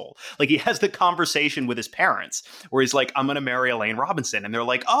asshole. Like, he has the conversation with his parents where he's like, I'm going to marry Elaine Robinson. And they're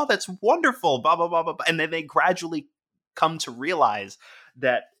like, oh, that's wonderful, blah, blah, blah, blah. And then they gradually come to realize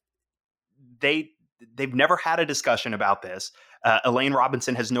that they've never had a discussion about this. Elaine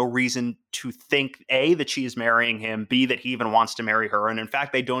Robinson has no reason to think, A, that she is marrying him, B, that he even wants to marry her. And in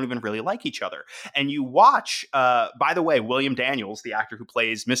fact, they don't even really like each other. And you watch, by the way, William Daniels, the actor who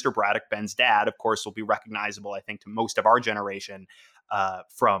plays Mr. Braddock, Ben's dad, of course, will be recognizable, I think, to most of our generation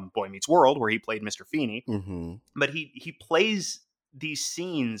from Boy Meets World, where he played Mr. Feeney. Mm-hmm. But he plays these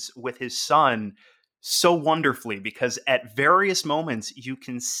scenes with his son so wonderfully, because at various moments you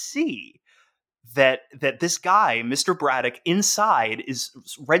can see that this guy, Mr. Braddock, inside is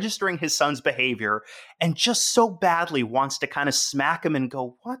registering his son's behavior and just so badly wants to kind of smack him and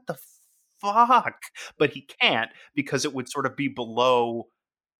go, what the fuck? But he can't, because it would sort of be below,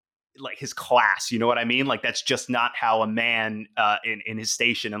 like, his class. You know what I mean? Like, that's just not how a man in his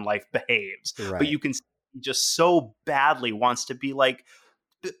station in life behaves. Right. But you can see he just so badly wants to be like,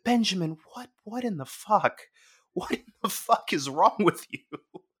 Benjamin, what in the fuck? What in the fuck is wrong with you?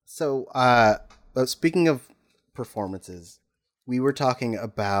 So, speaking of performances, we were talking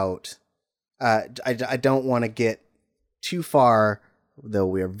about, I don't want to get too far, though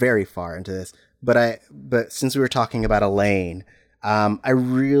we are very far into this. But since we were talking about Elaine, I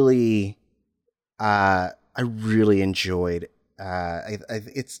really enjoyed.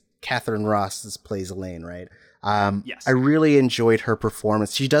 It's Catherine Ross that plays Elaine, right? Yes. I really enjoyed her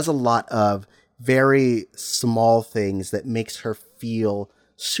performance. She does a lot of very small things that makes her feel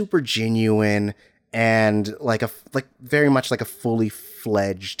super genuine and like very much like a fully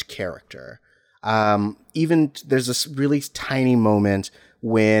fledged character. Even there's this really tiny moment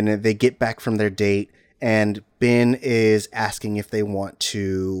when they get back from their date and Ben is asking if they want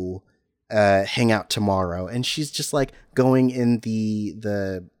to hang out tomorrow, and she's just like going in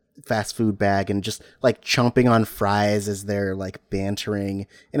the fast food bag and just like chomping on fries as they're like bantering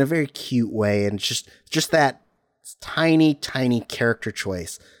in a very cute way, and just that tiny character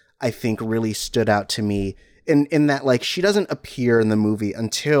choice I think really stood out to me in that like she doesn't appear in the movie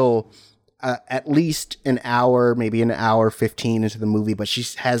until at least an hour, maybe an hour 15 into the movie, but she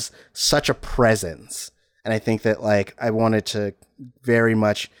has such a presence, and I think that like I wanted to very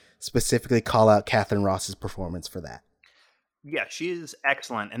much specifically call out Catherine Ross's performance for that. Yeah, she is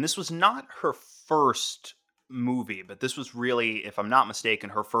excellent. And this was not her first movie, but this was really, if I'm not mistaken,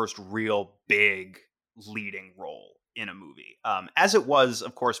 her first real big leading role in a movie. As it was,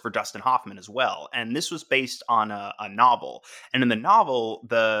 of course, for Dustin Hoffman as well. And this was based on a novel. And in the novel,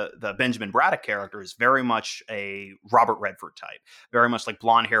 the Benjamin Braddock character is very much a Robert Redford type, very much like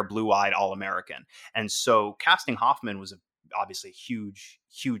blonde hair, blue-eyed, all-American. And so casting Hoffman was obviously a huge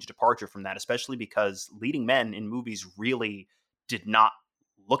departure from that, especially because leading men in movies really did not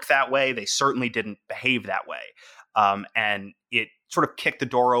look that way. They certainly didn't behave that way. And it sort of kicked the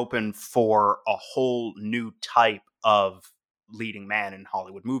door open for a whole new type of leading man in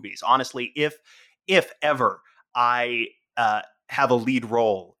Hollywood movies. Honestly, if ever I have a lead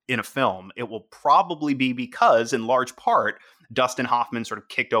role in a film, it will probably be because, in large part, Dustin Hoffman sort of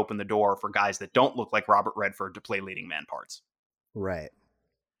kicked open the door for guys that don't look like Robert Redford to play leading man parts. Right.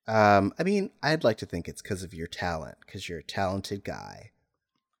 I mean, I'd like to think it's because of your talent, because you're a talented guy.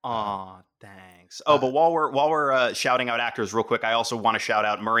 Aw, thanks. Oh, but while we're shouting out actors real quick, I also want to shout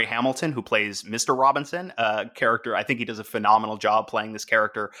out Murray Hamilton, who plays Mr. Robinson, character. I think he does a phenomenal job playing this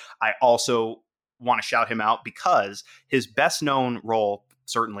character. I also want to shout him out because his best known role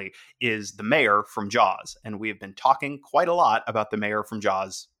certainly is the mayor from Jaws. And we have been talking quite a lot about the mayor from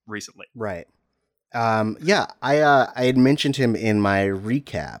Jaws recently. Right. Yeah, I had mentioned him in my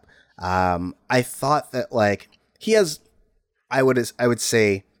recap. I thought that like he has, I would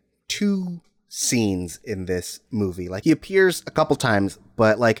say, 2 scenes in this movie. Like he appears a couple times,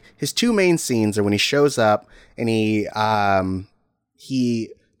 but like his 2 main scenes are when he shows up and he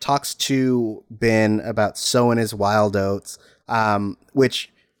talks to Ben about sowing his wild oats,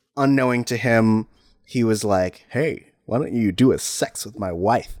 which unknowing to him, he was like, "Hey, why don't you do a sex with my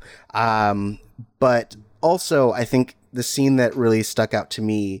wife?" But also, I think the scene that really stuck out to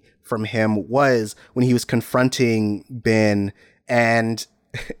me from him was when he was confronting Ben, and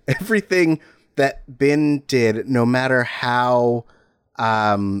everything that Ben did, no matter how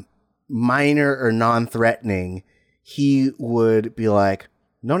minor or non-threatening, he would be like,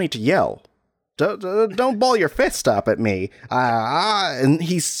 "No need to yell. Don't ball your fist up at me." And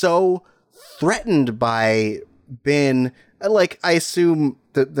he's so threatened by Ben. Like, I assume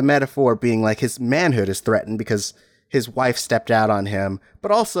the metaphor being like his manhood is threatened because his wife stepped out on him.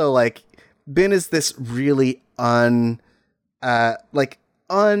 But also, like, Ben is this really unthreatening,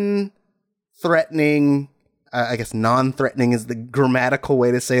 I guess non-threatening is the grammatical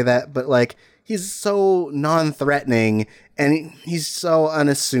way to say that, but like he's so non-threatening and he's so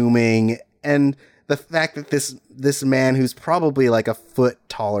unassuming, and the fact that this man who's probably like a foot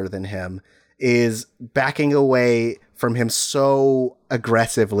taller than him is backing away from him so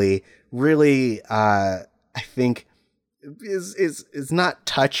aggressively really I think is not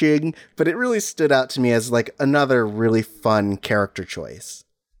touching, but it really stood out to me as like another really fun character choice.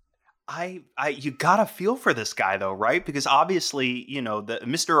 You gotta feel for this guy though, right? Because obviously, you know, the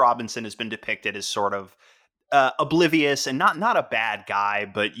Mr. Robinson has been depicted as sort of oblivious and not a bad guy,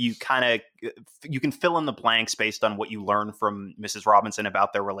 but you can fill in the blanks based on what you learn from Mrs. Robinson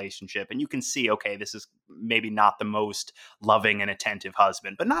about their relationship, and you can see, okay, this is maybe not the most loving and attentive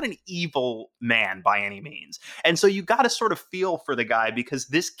husband, but not an evil man by any means. And so you got to sort of feel for the guy, because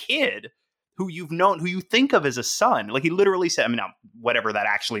this kid who you've known, who you think of as a son, like he literally said, I mean, now, whatever that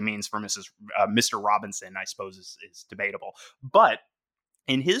actually means for Mr. Robinson, I suppose is debatable, but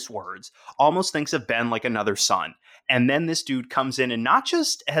in his words, almost thinks of Ben like another son. And then this dude comes in and not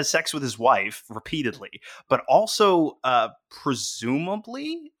just has sex with his wife repeatedly, but also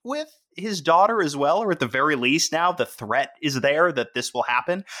presumably with his daughter as well, or at the very least now the threat is there that this will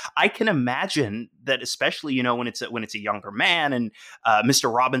happen. I can imagine that, especially, when it's a younger man, and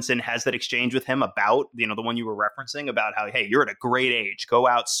Mr. Robinson has that exchange with him about, the one you were referencing about how, hey, you're at a great age, go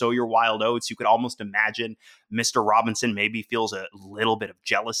out, sow your wild oats. You could almost imagine Mr. Robinson maybe feels a little bit of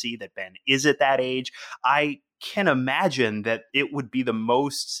jealousy that Ben is at that age. I can imagine that it would be the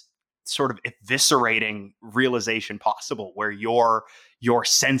most sort of eviscerating realization possible, where your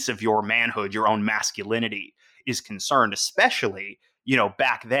sense of your manhood, your own masculinity is concerned, especially,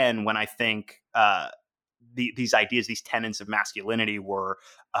 back then, when I think these ideas, these tenets of masculinity were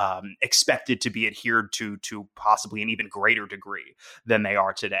expected to be adhered to possibly an even greater degree than they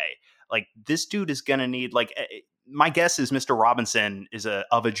are today. Like, this dude is going to need, like, my guess is Mr. Robinson is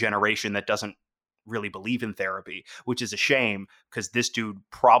of a generation that doesn't really believe in therapy, which is a shame, because this dude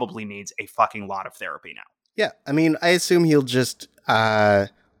probably needs a fucking lot of therapy now. Yeah, I mean, I assume he'll just,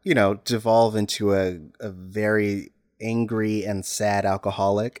 devolve into a very angry and sad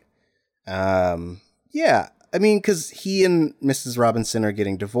alcoholic. Yeah, I mean, because he and Mrs. Robinson are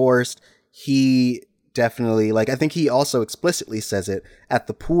getting divorced. He definitely, I think he also explicitly says it at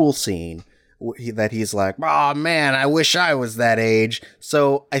the pool scene, that he's like, oh man, I wish I was that age.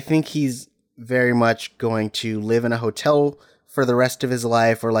 So I think he's very much going to live in a hotel for the rest of his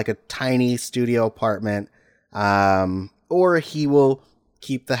life, or like a tiny studio apartment, or he will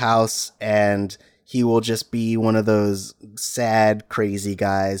keep the house and he will just be one of those sad, crazy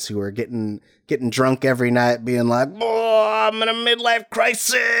guys who are getting drunk every night, being like, oh, I'm in a midlife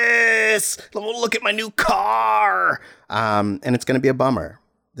crisis, look at my new car, and it's going to be a bummer.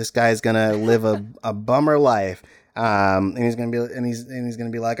 This guy's going to live a bummer life. And he's gonna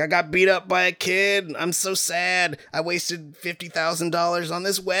be like, I got beat up by a kid. I'm so sad. I wasted $50,000 on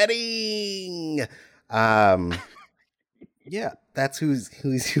this wedding. Yeah, that's who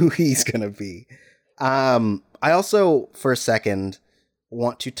he's gonna be. I also, for a second,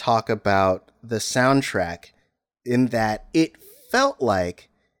 want to talk about the soundtrack, in that it felt like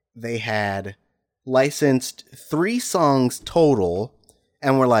they had licensed 3 songs total.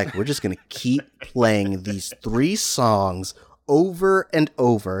 And we're just going to keep playing these 3 songs over and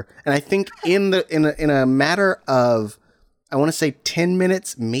over. And I think in a matter of, I want to say 10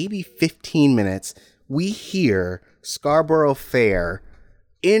 minutes, maybe 15 minutes, we hear Scarborough Fair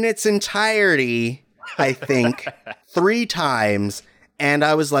in its entirety, I think, 3 times. And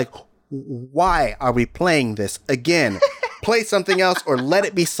I was like, why are we playing this again? Play something else, or let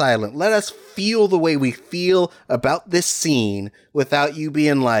it be silent. Let us feel the way we feel about this scene without you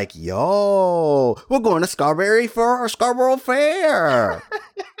being like, yo, we're going to Scarberry for our Scarborough Fair.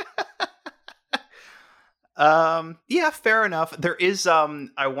 Yeah, fair enough. There is,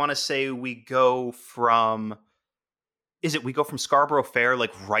 I want to say we go from Scarborough Fair,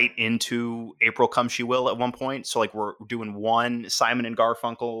 right into April Come She Will at one point. So we're doing one Simon and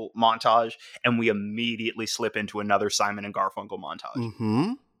Garfunkel montage, and we immediately slip into another Simon and Garfunkel montage.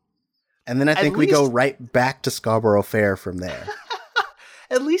 Mm-hmm. And then I think we go right back to Scarborough Fair from there.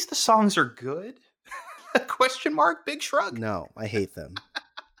 At least the songs are good. Question mark, big shrug. No, I hate them.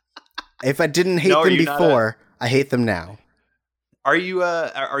 If I didn't hate them before, I hate them now. Are you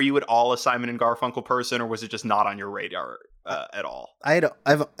at all a Simon and Garfunkel person, or was it just not on your radar at all? I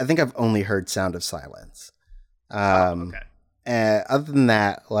think I've only heard Sound of Silence. Okay. Other than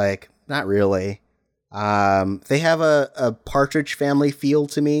that, not really. They have a Partridge Family feel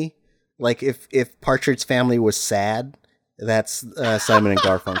to me. If Partridge Family was sad, that's Simon and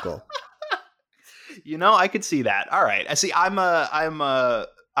Garfunkel. I could see that. All right. I see. I'm a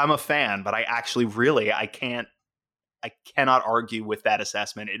fan, but I actually really I cannot argue with that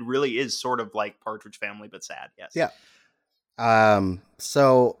assessment. It really is sort of like Partridge Family, but sad. Yes. Yeah.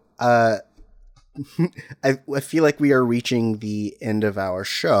 So I feel like we are reaching the end of our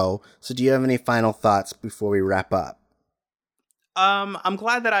show. So do you have any final thoughts before we wrap up? I'm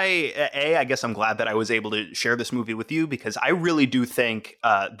glad that I guess I'm glad that I was able to share this movie with you, because I really do think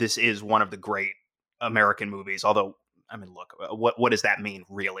this is one of the great American movies. Although, I mean, look, what does that mean,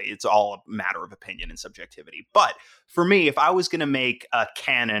 really? It's all a matter of opinion and subjectivity. But for me, if I was going to make a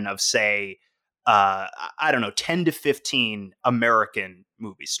canon of, say, I don't know, 10 to 15 American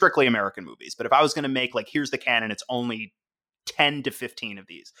movies, strictly American movies, but if I was going to make, here's the canon, it's only 10 to 15 of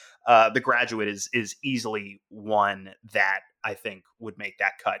these. The Graduate is easily one that I think would make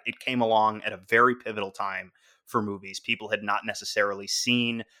that cut. It came along at a very pivotal time for movies. People had not necessarily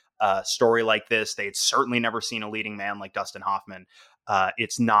seen a story like this. They had certainly never seen a leading man like Dustin Hoffman.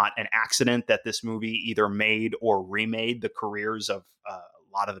 It's not an accident that this movie either made or remade the careers of a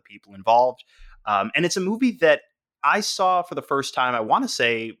lot of the people involved. And it's a movie that I saw for the first time, I want to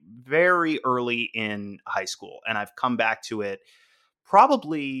say very early in high school, and I've come back to it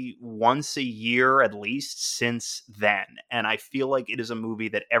probably once a year at least since then. And I feel like it is a movie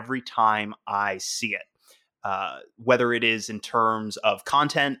that every time I see it, whether it is in terms of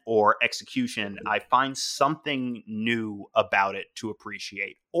content or execution, I find something new about it to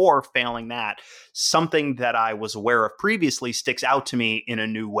appreciate. Or failing that, something that I was aware of previously sticks out to me in a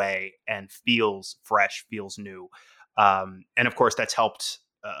new way and feels fresh, feels new. And of course, that's helped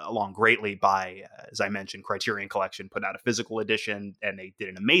along greatly by, as I mentioned, Criterion Collection put out a physical edition, and they did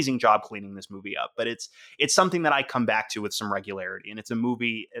an amazing job cleaning this movie up. But it's something that I come back to with some regularity, and it's a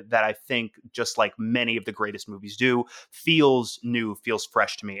movie that I think, just like many of the greatest movies do, feels new, feels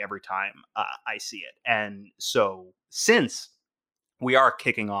fresh to me every time I see it. And so, since we are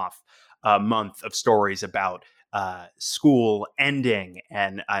kicking off a month of stories about school ending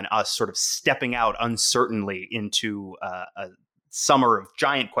and us sort of stepping out uncertainly into a summer of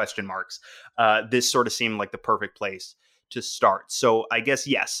giant question marks, this sort of seemed like the perfect place to start. So I guess,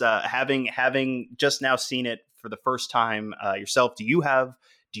 yes, having just now seen it for the first time yourself, do you have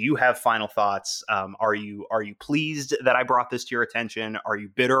final thoughts? Are you pleased that I brought this to your attention? Are you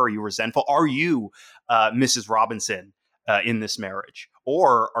bitter? Are you resentful? Are you Mrs. Robinson in this marriage?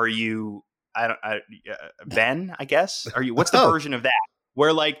 Or are you Ben, I guess? Are you? What's the version of that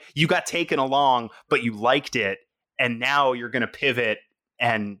where like you got taken along, but you liked it, and now you're going to pivot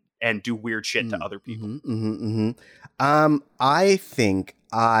and do weird shit to other people? I think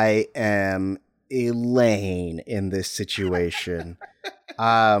I am Elaine in this situation.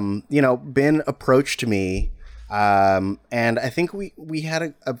 Ben approached me, and I think we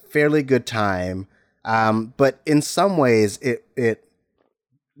had a fairly good time. But in some ways it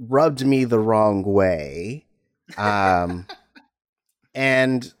rubbed me the wrong way. And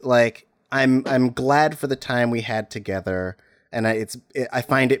like, I'm glad for the time we had together, and I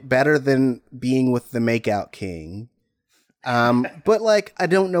find it better than being with the Makeout King. But like, I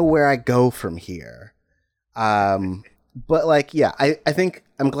don't know where I go from here. But like, yeah, I think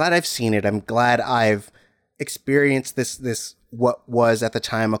I'm glad I've seen it. I'm glad I've experienced this what was at the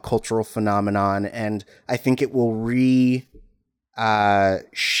time a cultural phenomenon, and I think it will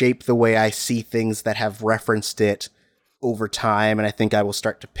shape the way I see things that have referenced it over time, and I think I will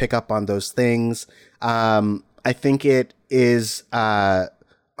start to pick up on those things. I think it is I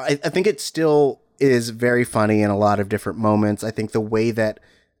think it still is very funny in a lot of different moments. I think the way that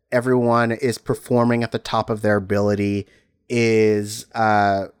everyone is performing at the top of their ability is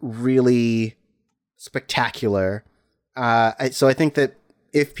really spectacular. So I think that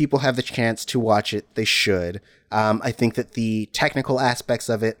if people have the chance to watch it, they should. I think that the technical aspects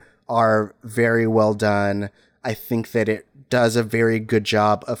of it are very well done. I think that it does a very good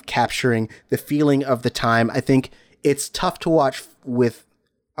job of capturing the feeling of the time. I think it's tough to watch with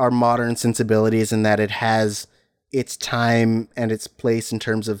our modern sensibilities in that it has its time and its place in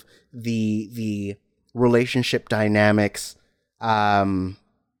terms of the relationship dynamics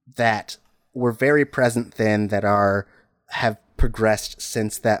that were very present then, that have progressed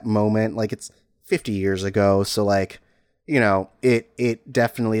since that moment. Like, it's 50 years ago, so like, it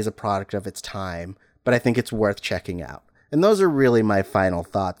definitely is a product of its time, but I think it's worth checking out. And those are really my final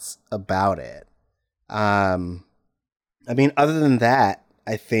thoughts about it. I mean, other than that,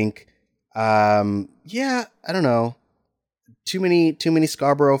 I think, I don't know. Too many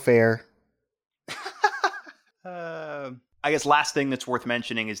Scarborough Fair. I guess last thing that's worth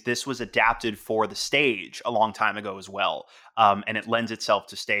mentioning is this was adapted for the stage a long time ago as well. And it lends itself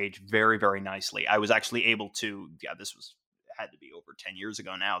to stage very, very nicely. I was actually able to, had to be over 10 years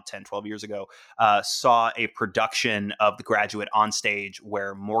ago now, 10, 12 years ago, saw a production of The Graduate on stage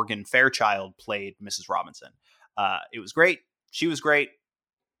where Morgan Fairchild played Mrs. Robinson. It was great. She was great.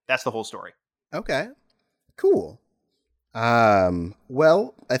 That's the whole story. Okay, cool.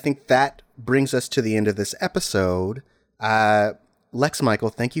 Well, I think that brings us to the end of this episode. Lex Michael,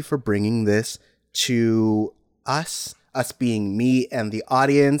 thank you for bringing this to us being me and the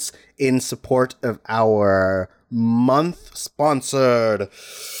audience, in support of our month-sponsored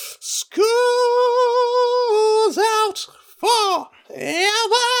Schools Out Forever!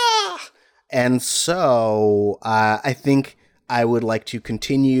 And so, I think I would like to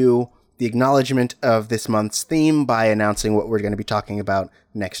continue the acknowledgement of this month's theme by announcing what we're going to be talking about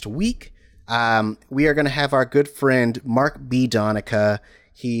next week. We are going to have our good friend Mark B. Donica.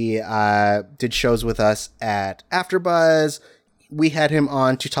 He did shows with us at AfterBuzz. We had him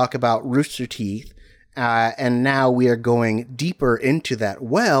on to talk about Rooster Teeth, and now we are going deeper into that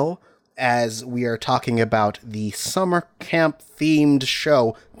well, as we are talking about the summer camp themed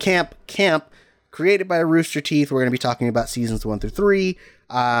show, Camp, created by Rooster Teeth. We're going to be talking about seasons 1 through 3.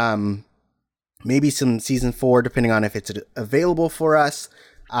 Maybe some season 4, depending on if it's available for us.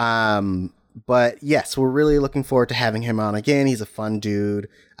 But yes, we're really looking forward to having him on again. He's a fun dude.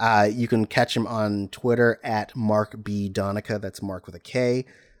 You can catch him on Twitter at Mark B. Donica. That's Mark with a K.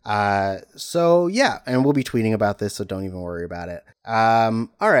 So yeah, and we'll be tweeting about this, so don't even worry about it. All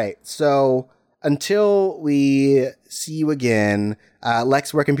right. So until we see you again,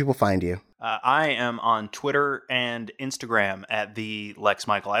 Lex, where can people find you? I am on Twitter and Instagram at the Lex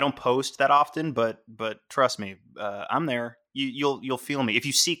Michael. I don't post that often, but trust me, I'm there. You'll feel me if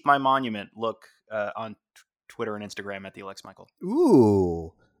you seek my monument. Look on Twitter and Instagram at the Lex Michael.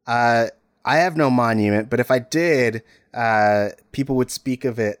 Ooh, I have no monument, but if I did, people would speak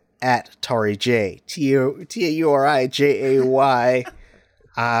of it at Tari J, TAURIJAY.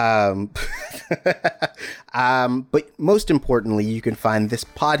 But most importantly, you can find this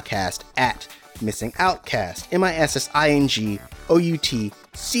podcast at Missing Outcast,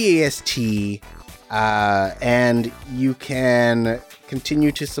 MISSINGOUTCAST, and you can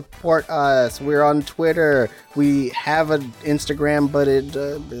continue to support us. We're on Twitter. We have an Instagram, but it,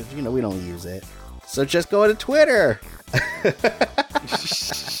 we don't use it. So just go to Twitter.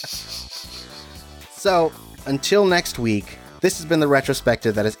 So until next week, this has been the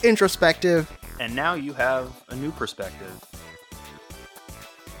retrospective that is introspective. And now you have a new perspective.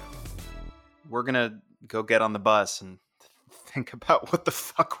 We're going to go get on the bus and think about what the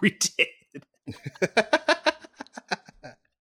fuck we did.